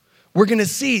milagros. We're going to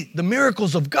see the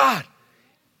miracles of God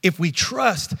if we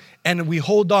trust and we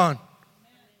hold on.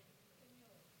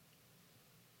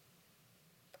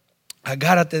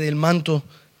 Agárrate del manto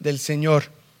del Señor.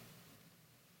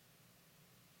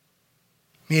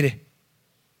 Mire,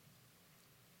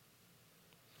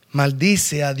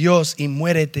 maldice a Dios y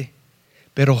muérete.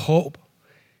 Pero Job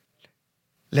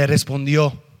le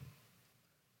respondió: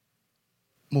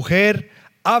 mujer,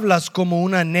 hablas como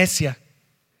una necia.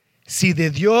 Si de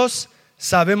Dios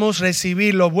sabemos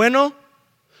recibir lo bueno,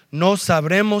 ¿no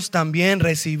sabremos también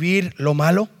recibir lo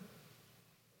malo?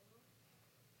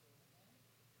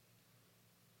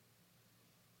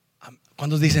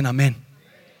 ¿Cuántos dicen amén?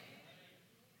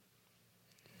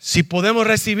 Si podemos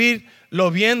recibir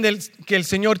lo bien que el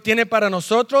Señor tiene para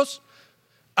nosotros,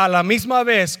 a la misma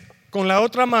vez, con la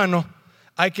otra mano,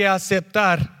 hay que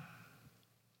aceptar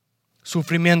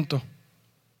sufrimiento,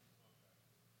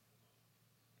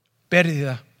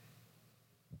 pérdida.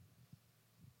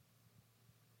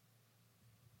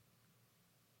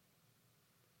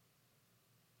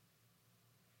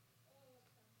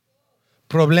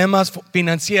 Problemas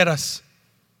financieros.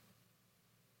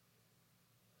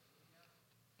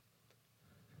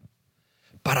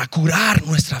 Para curar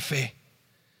nuestra fe,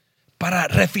 para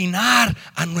refinar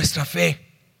a nuestra fe.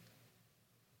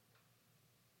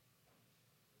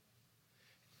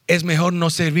 Es mejor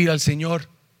no servir al Señor.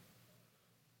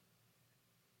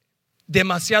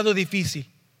 Demasiado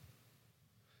difícil.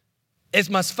 Es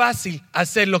más fácil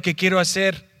hacer lo que quiero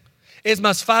hacer. Es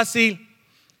más fácil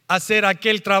hacer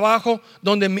aquel trabajo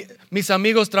donde mis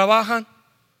amigos trabajan,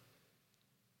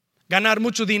 ganar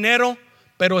mucho dinero,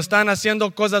 pero están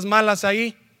haciendo cosas malas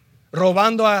ahí,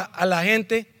 robando a la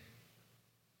gente,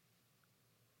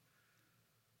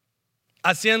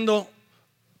 haciendo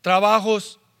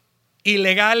trabajos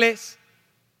ilegales,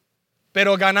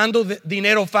 pero ganando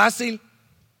dinero fácil.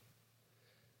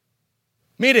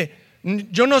 Mire,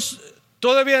 yo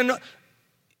todavía no,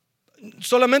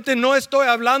 solamente no estoy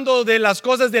hablando de las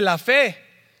cosas de la fe,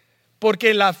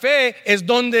 porque la fe es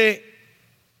donde,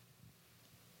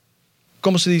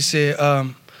 ¿cómo se dice?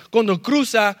 Cuando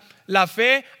cruza la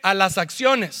fe a las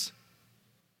acciones.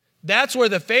 That's where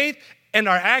the faith and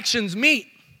our actions meet.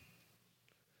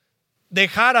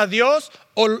 Dejar a Dios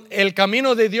o el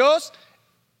camino de Dios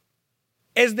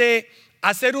es de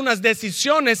hacer unas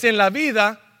decisiones en la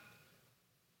vida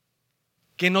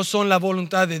que no son la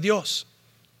voluntad de Dios,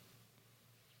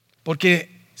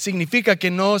 porque significa que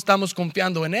no estamos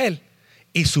confiando en Él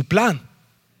y su plan.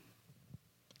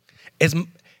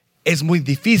 es muy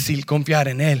difícil confiar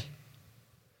en Él,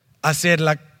 hacer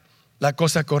la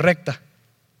cosa correcta,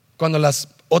 cuando las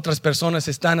otras personas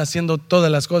están haciendo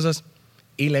todas las cosas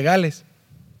ilegales.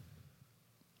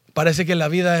 Parece que la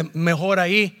vida es mejor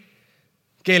ahí,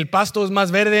 que el pasto es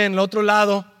más verde en el otro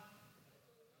lado.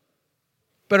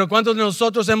 Pero ¿cuántos de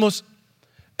nosotros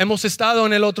hemos estado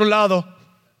en el otro lado?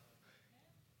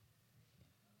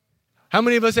 How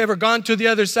many of us ever gone to the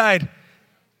other side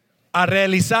a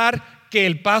realizar que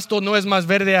el pasto no es más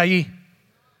verde allí?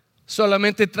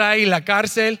 Solamente trae la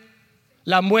cárcel,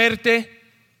 la muerte,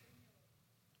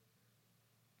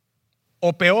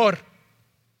 o peor.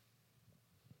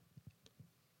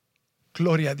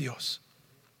 Gloria a Dios.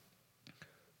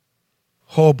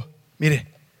 Job, mire.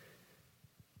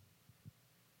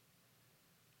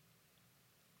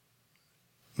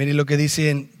 Mire lo que dice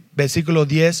en versículo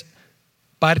 10,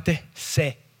 parte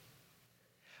C.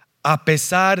 A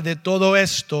pesar de todo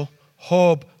esto,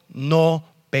 Job no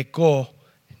pecó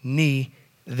ni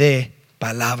de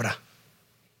palabra.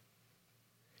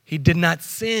 He did not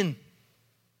sin.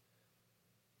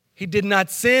 He did not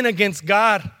sin against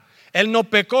God. Él no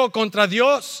pecó contra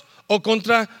Dios o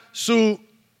contra su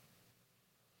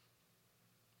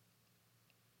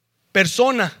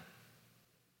persona.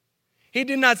 He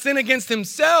did not sin against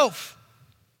himself.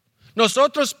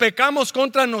 Nosotros pecamos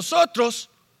contra nosotros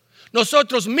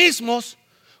mismos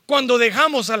cuando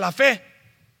dejamos a la fe,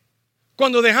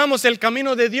 cuando dejamos el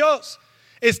camino de Dios.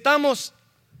 Estamos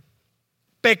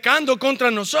pecando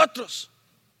contra nosotros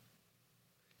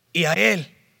y a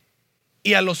Él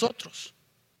y a los otros.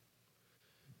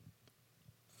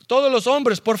 Todos los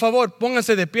hombres, por favor,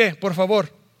 pónganse de pie, por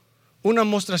favor. Una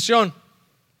mostración.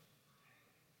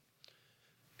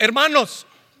 Hermanos,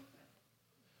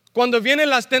 cuando vienen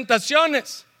las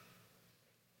tentaciones,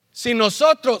 si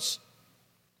nosotros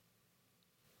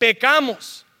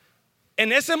pecamos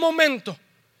en ese momento,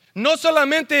 no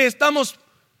solamente estamos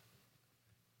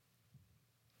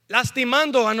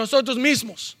lastimando a nosotros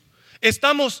mismos,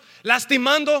 estamos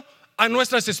lastimando a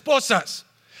nuestras esposas,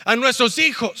 a nuestros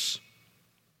hijos,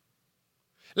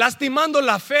 lastimando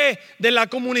la fe de la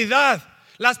comunidad,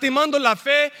 lastimando la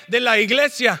fe de la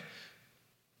iglesia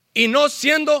y no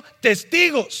siendo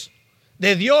testigos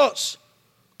de Dios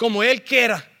como Él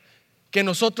quiera que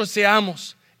nosotros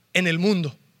seamos en el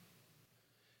mundo.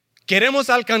 ¿Queremos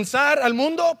alcanzar al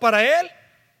mundo para Él?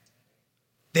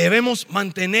 Debemos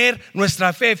mantener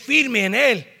nuestra fe firme en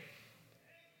Él.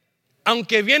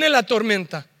 Aunque viene la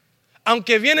tormenta,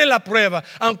 aunque viene la prueba,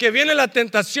 aunque viene la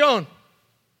tentación,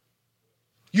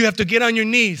 you have to get on your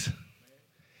knees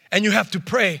and you have to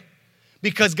pray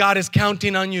because God is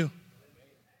counting on you.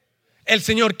 El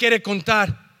Señor quiere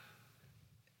contar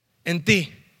en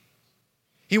ti.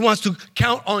 He wants to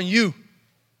count on you,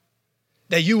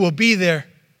 that you will be there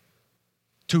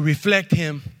to reflect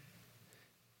Him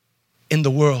in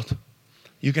the world.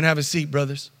 You can have a seat,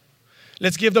 brothers.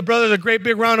 Let's give the brothers a great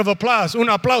big round of applause. Un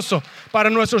aplauso para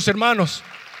nuestros hermanos.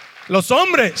 Los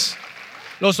hombres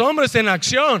en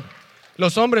acción,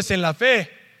 los hombres en la fe.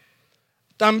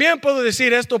 También puedo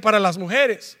decir esto para las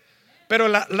mujeres, pero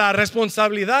la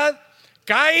responsabilidad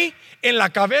cae en la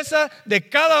cabeza de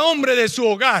cada hombre de su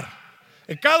hogar,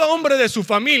 de cada hombre de su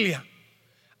familia.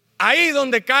 Ahí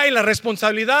donde cae la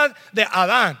responsabilidad de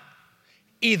Adán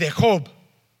y de Job.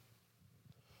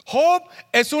 Job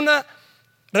es una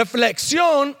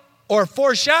reflexión o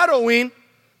foreshadowing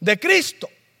de Cristo,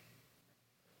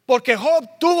 porque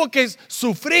Job tuvo que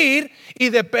sufrir y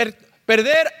de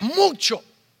perder mucho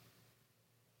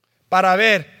para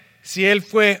ver si él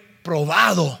fue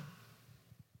probado.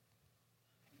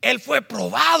 Él fue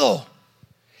probado.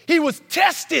 He was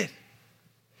tested.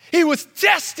 He was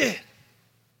tested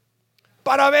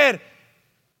para ver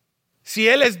si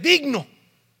él es digno.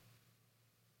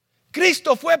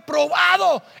 Cristo fue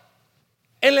probado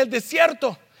en el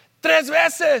desierto 3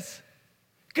 veces.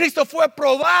 Cristo fue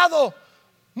probado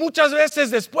muchas veces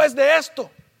después de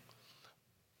esto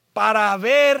para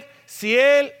ver si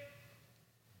él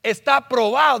está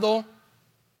probado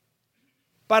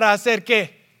para hacer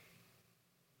 ¿qué?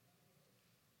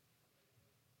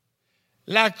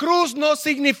 La cruz no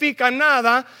significa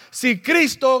nada si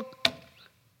Cristo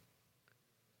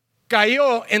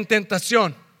cayó en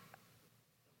tentación.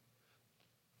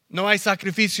 No hay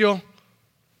sacrificio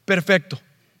perfecto.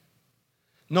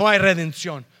 No hay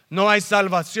redención. No hay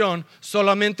salvación.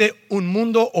 Solamente un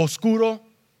mundo oscuro.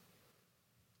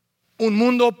 Un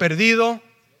mundo perdido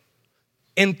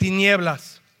en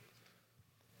tinieblas.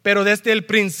 Pero desde el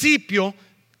principio,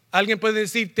 alguien puede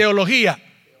decir teología.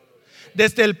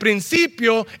 Desde el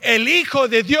principio, el Hijo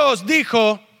de Dios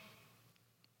dijo: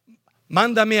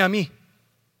 mándame a mí.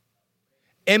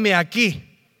 heme aquí,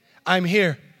 I'm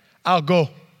here, I'll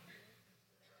go.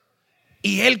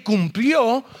 Y él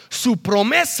cumplió su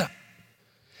promesa.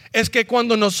 Es que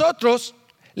cuando nosotros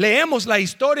leemos la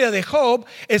historia de Job,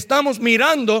 estamos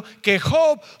mirando que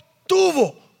Job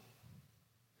tuvo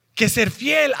que ser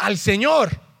fiel al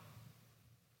Señor,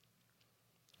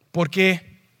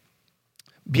 porque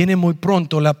viene muy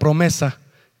pronto la promesa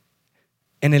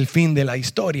en el fin de la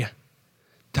historia,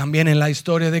 también en la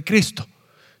historia de Cristo.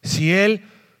 Si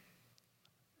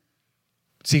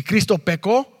Cristo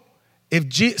pecó,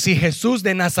 si Jesús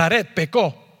de Nazaret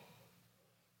pecó,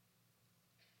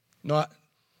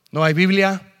 no hay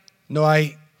Biblia, no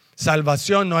hay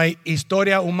salvación, no hay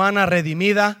historia humana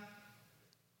redimida,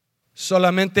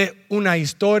 solamente una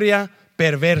historia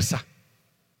perversa.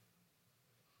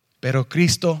 Pero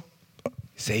Cristo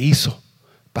se hizo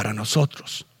para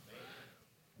nosotros.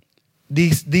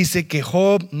 Dice que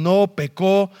Job no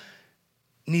pecó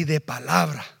ni de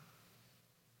palabra.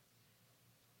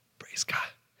 Praise God.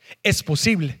 Es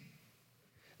posible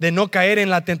de no caer en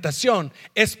la tentación.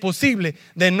 Es posible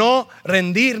de no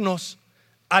rendirnos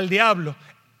al diablo.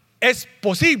 Es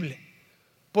posible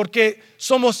porque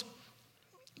somos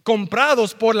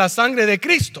comprados por la sangre de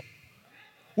Cristo.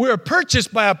 We are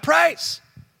purchased by a price,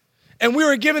 and we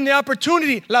were given the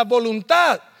opportunity, la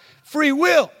voluntad, free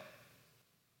will.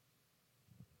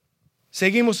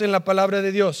 Seguimos en la palabra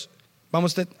de Dios.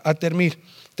 Vamos a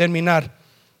terminar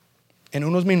en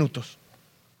unos minutos.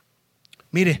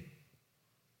 Mire,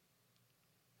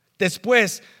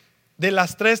 después de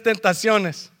las 3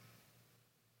 tentaciones,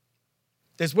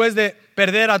 después de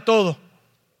perder a todo,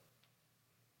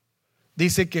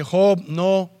 dice que Job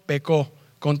no pecó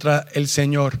contra el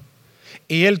Señor.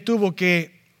 Y él tuvo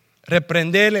que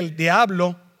reprender el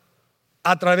diablo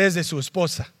a través de su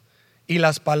esposa y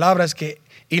las palabras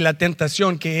y la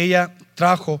tentación que ella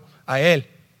trajo a él.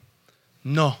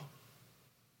 No.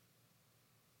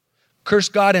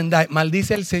 Curse God and die.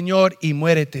 Maldice al Señor y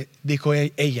muérete, dijo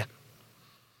ella.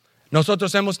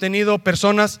 Nosotros hemos tenido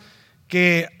personas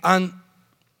que han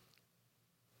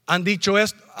dicho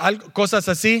esto, cosas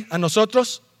así a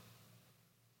nosotros.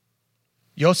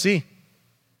 Yo sí.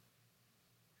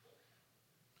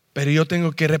 Pero yo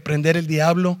tengo que reprender el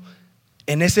diablo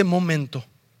en ese momento.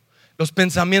 Los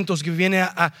pensamientos que vienen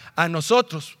a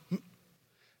nosotros.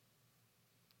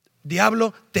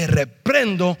 Diablo, te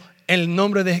reprendo en el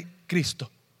nombre de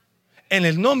Cristo, en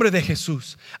el nombre de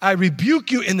Jesús. I rebuke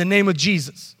you in the name of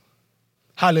Jesus.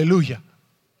 Aleluya.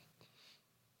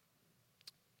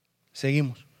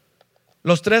 Seguimos.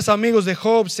 Los 3 amigos de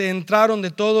Job se enteraron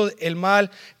de todo el mal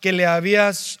que le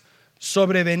había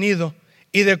sobrevenido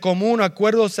y de común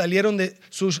acuerdo salieron de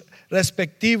sus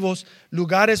respectivos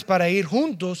lugares para ir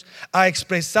juntos a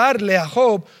expresarle a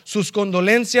Job sus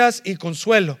condolencias y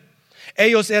consuelo.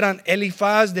 Ellos eran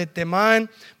Elifaz de Temán,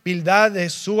 Bildad de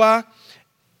Sua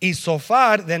y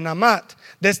Zofar de Namat.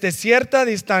 Desde cierta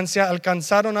distancia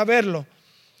alcanzaron a verlo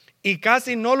y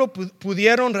casi no lo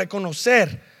pudieron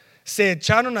reconocer. Se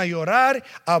echaron a llorar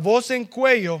a voz en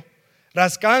cuello,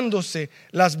 rasgándose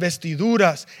las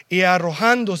vestiduras y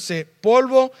arrojándose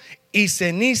polvo y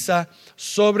ceniza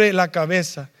sobre la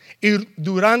cabeza. Y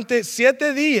durante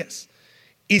 7 días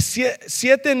y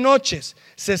 7 noches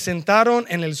se sentaron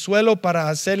en el suelo para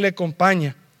hacerle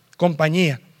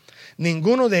compañía.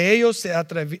 Ninguno de ellos se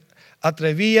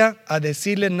atrevía a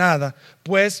decirle nada,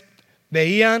 pues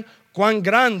veían cuán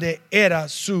grande era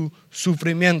su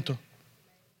sufrimiento.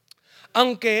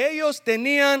 Aunque ellos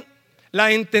tenían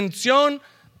la intención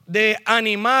de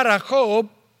animar a Job,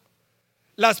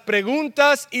 las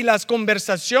preguntas y las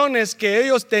conversaciones que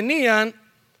ellos tenían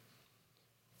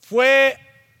fue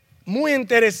muy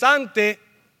interesante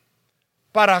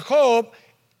para Job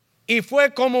y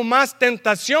fue como más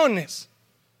tentaciones,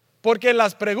 porque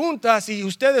las preguntas, y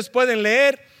ustedes pueden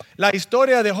leer la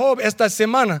historia de Job esta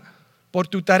semana por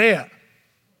tu tarea,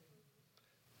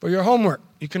 for your homework.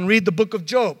 You can read the book of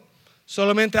Job.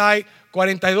 Solamente hay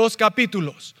 42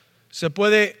 capítulos. Se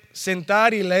puede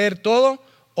sentar y leer todo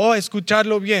o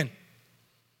escucharlo bien.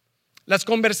 Las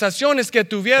conversaciones que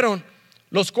tuvieron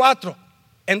los 4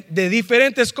 de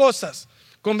diferentes cosas,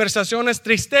 conversaciones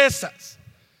tristezas,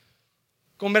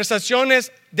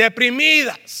 conversaciones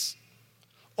deprimidas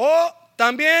o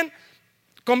también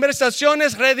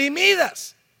conversaciones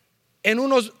redimidas en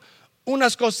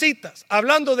unas cositas,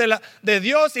 hablando de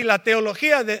Dios y la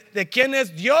teología de quién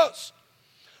es Dios.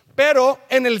 Pero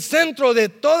en el centro de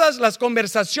todas las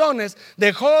conversaciones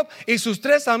de Job y sus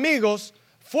 3 amigos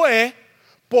fue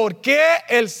por qué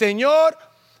el Señor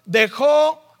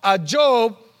dejó a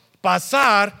Job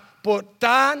pasar por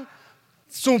tan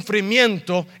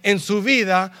sufrimiento en su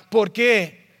vida,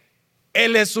 porque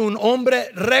Él es un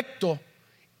hombre recto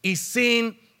y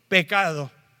sin pecado.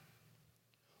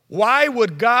 Why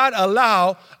would God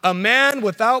allow a man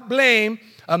without blame,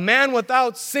 a man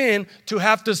without sin, to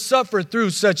have to suffer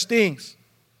through such things?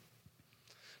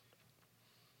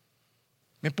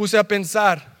 Me puse a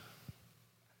pensar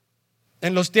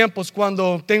en los tiempos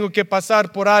cuando tengo que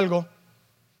pasar por algo,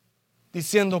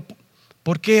 diciendo,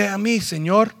 ¿por qué a mí,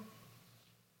 Señor?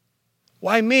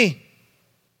 Why me?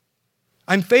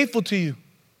 I'm faithful to you.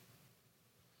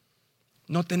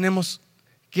 No tenemos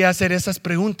que hacer esas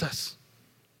preguntas.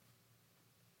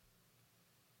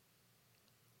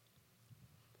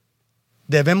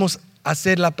 Debemos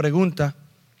hacer la pregunta: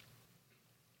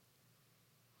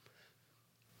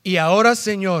 y ahora,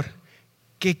 Señor,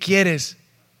 ¿qué quieres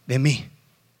de mí?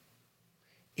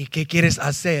 ¿Y qué quieres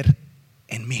hacer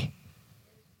en mí?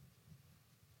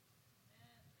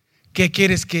 ¿Qué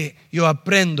quieres que yo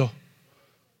aprenda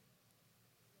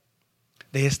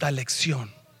de esta lección?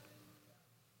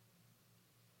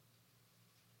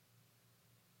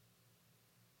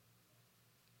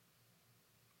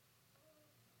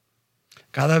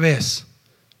 Cada vez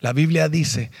la Biblia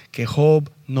dice que Job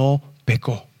no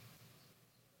pecó.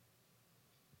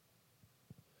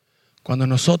 Cuando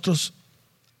nosotros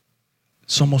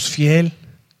somos fiel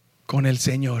con el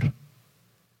Señor,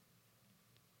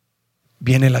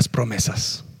 vienen las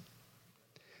promesas,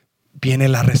 viene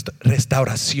la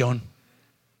restauración,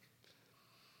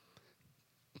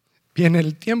 viene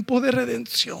el tiempo de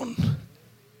redención.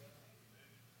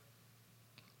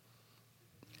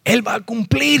 Él va a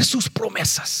cumplir sus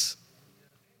promesas.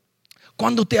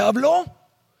 Cuando te habló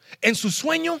en su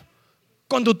sueño,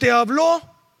 cuando te habló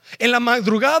en la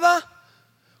madrugada,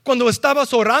 cuando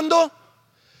estabas orando,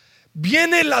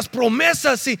 vienen las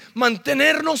promesas y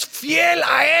mantenernos fiel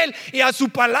a Él y a su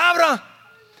palabra,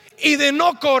 y de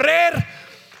no correr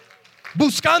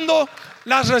buscando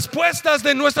las respuestas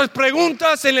de nuestras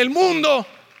preguntas en el mundo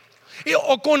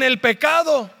o con el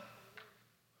pecado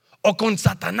o con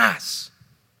Satanás.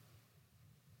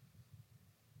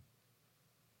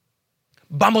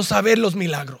 Vamos a ver los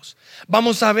milagros,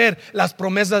 vamos a ver las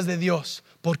promesas de Dios,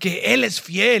 porque Él es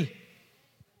fiel.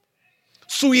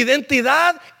 Su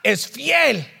identidad es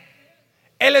fiel.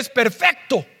 Él es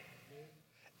perfecto.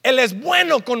 Él es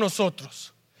bueno con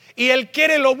nosotros y Él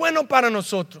quiere lo bueno para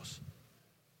nosotros.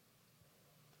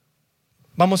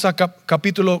 Vamos a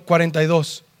capítulo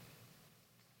 42.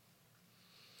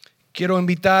 Quiero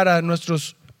invitar a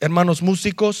nuestros hermanos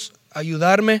músicos a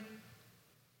ayudarme.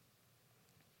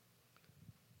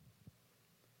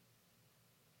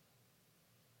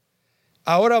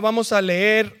 Ahora vamos a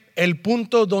leer el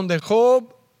punto donde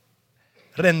Job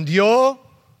rendió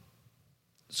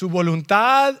su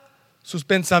voluntad, sus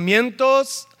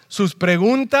pensamientos, sus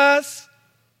preguntas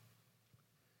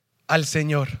al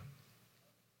Señor.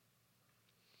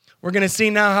 We're going to see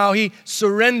now how he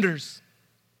surrenders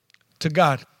to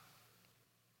God.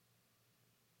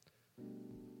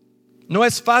 No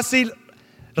es fácil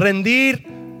rendir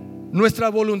nuestra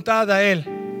voluntad a Él.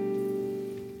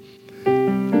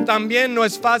 También no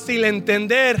es fácil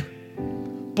entender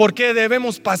por qué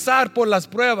debemos pasar por las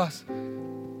pruebas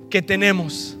que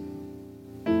tenemos.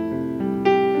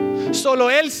 Solo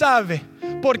Él sabe,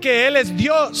 porque Él es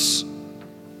Dios.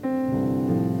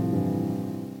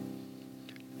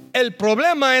 El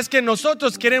problema es que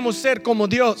nosotros queremos ser como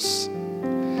Dios.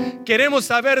 Queremos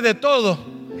saber de todo.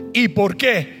 ¿Y por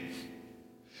qué?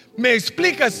 ¿Me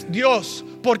explicas, Dios,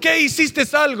 por qué hiciste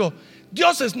algo?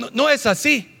 Dios no es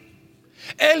así.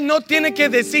 Él no tiene que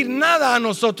decir nada a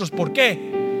nosotros. ¿Por qué?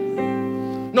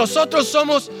 Nosotros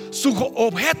somos su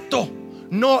objeto,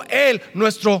 no Él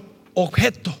nuestro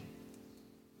objeto.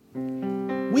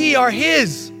 We are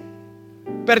His.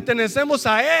 Pertenecemos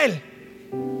a Él.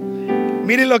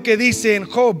 Mire lo que dice en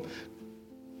Job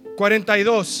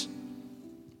 42,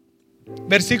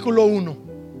 versículo 1.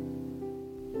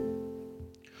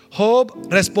 Job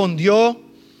respondió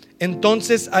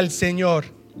entonces al Señor.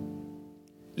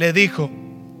 Le dijo: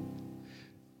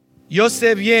 yo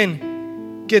sé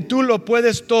bien que tú lo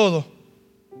puedes todo,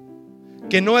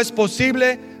 que no es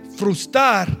posible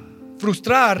frustrar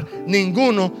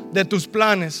ninguno de tus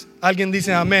planes. Alguien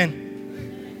dice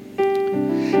amén.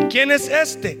 ¿Quién es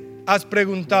este? Has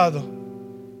preguntado,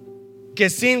 que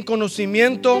sin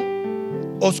conocimiento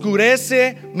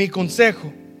oscurece mi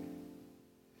consejo.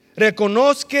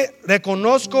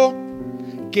 Reconozco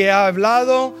que he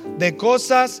hablado de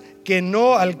cosas que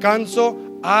no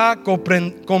alcanzo a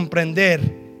comprender,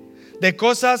 de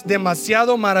cosas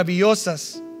demasiado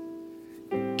maravillosas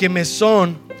que me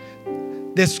son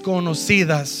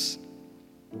desconocidas.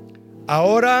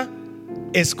 Ahora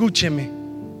escúcheme,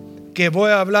 que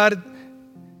voy a hablar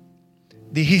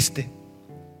dijiste: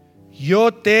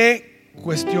 yo te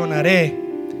cuestionaré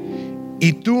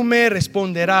y tú me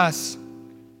responderás.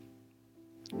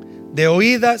 De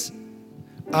oídas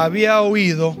había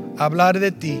oído hablar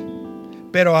de ti,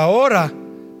 pero ahora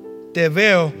te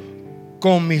veo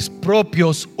con mis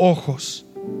propios ojos.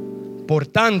 Por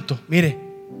tanto, mire,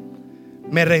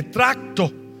 me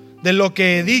retracto de lo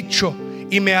que he dicho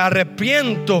y me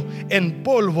arrepiento en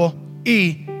polvo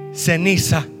y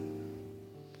ceniza.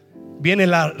 Viene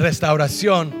la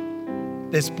restauración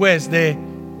después de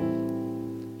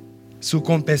su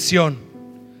confesión.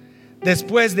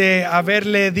 Después de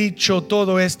haberle dicho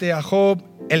todo a Job,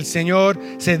 el Señor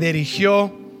se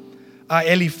dirigió a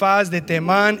Elifaz de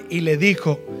Temán y le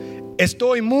dijo: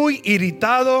 estoy muy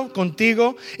irritado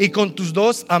contigo y con tus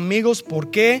dos amigos,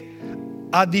 porque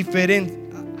a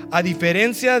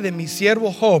diferencia de mi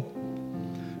siervo Job,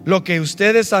 lo que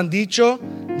ustedes han dicho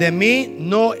de mí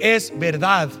no es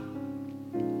verdad.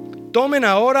 Tomen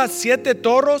ahora 7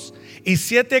 toros y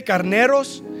 7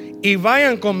 carneros y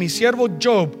vayan con mi siervo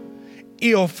Job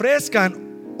y ofrezcan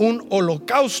un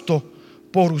holocausto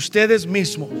por ustedes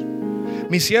mismos.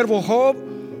 Mi siervo Job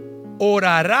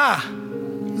orará.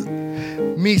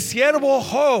 Mi siervo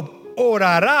Job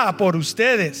orará por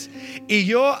ustedes y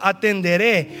yo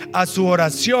atenderé a su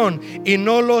oración y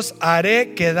no los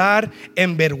haré quedar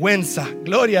en vergüenza.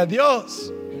 Gloria a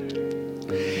Dios.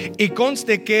 Y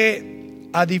conste que,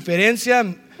 a diferencia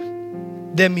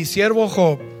de mi siervo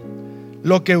Job,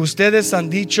 lo que ustedes han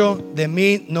dicho de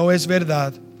mí no es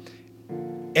verdad.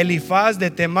 Elifaz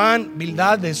de Temán,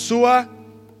 Bildad de Súa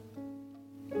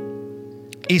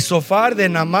y Zofar de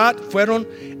Namat fueron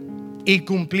y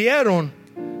cumplieron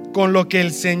con lo que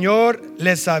el Señor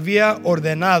les había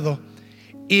ordenado,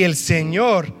 y el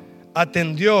Señor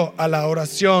atendió a la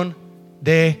oración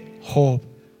de Job.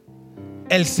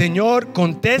 El Señor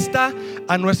contesta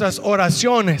a nuestras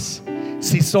oraciones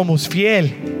si somos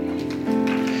fiel.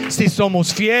 Si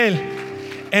somos fiel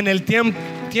en el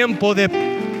tiempo de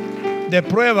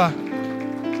prueba.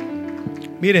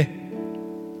 Mire,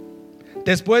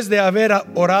 después de haber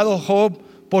orado Job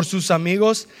por sus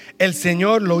amigos, el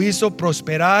Señor lo hizo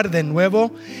prosperar de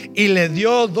nuevo y le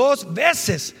dio 2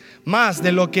 veces más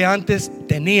de lo que antes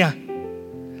tenía.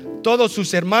 Todos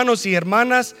sus hermanos y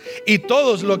hermanas y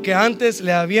todos los que antes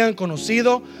le habían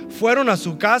conocido fueron a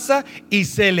su casa y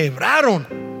celebraron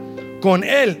con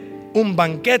él un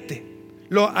banquete.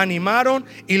 Lo animaron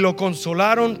y lo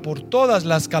consolaron por todas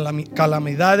las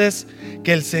calamidades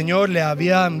que el Señor le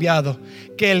había enviado.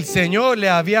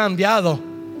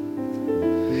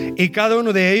 Y cada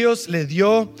uno de ellos le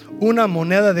dio una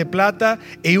moneda de plata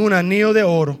y un anillo de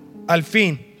oro. Al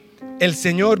fin, el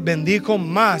Señor bendijo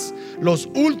más los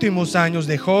últimos años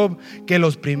de Job que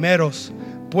los primeros,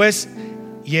 pues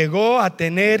llegó a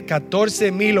tener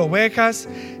 14,000 ovejas,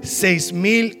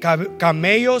 6,000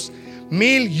 camellos,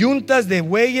 1,000 yuntas de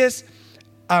bueyes,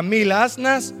 a 1,000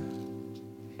 asnas,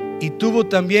 y tuvo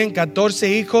también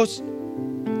 14 hijos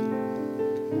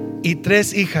y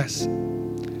 3 hijas.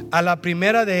 A la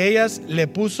primera de ellas le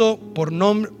puso por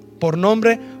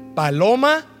nombre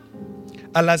Paloma,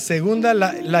 a la segunda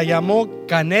la llamó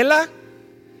Canela,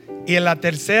 y a la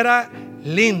tercera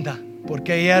Linda,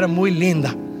 porque ella era muy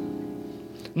linda.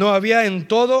 No había en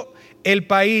todo el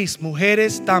país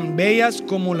mujeres tan bellas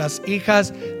como las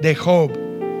hijas de Job.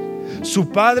 Su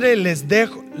padre les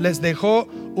dejó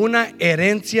una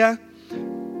herencia,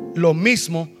 lo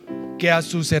mismo que a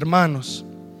sus hermanos.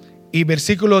 Y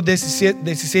versículos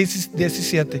 16 y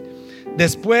 17.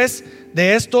 Después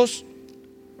de estos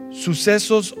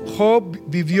sucesos, Job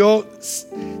vivió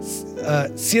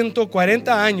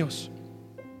 140 años.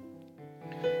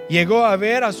 Llegó a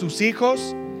ver a sus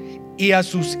hijos y a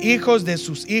sus hijos de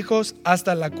sus hijos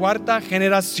hasta la 4ª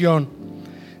generación.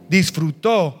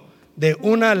 Disfrutó de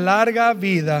una larga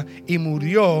vida y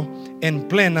murió en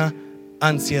plena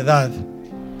ansiedad.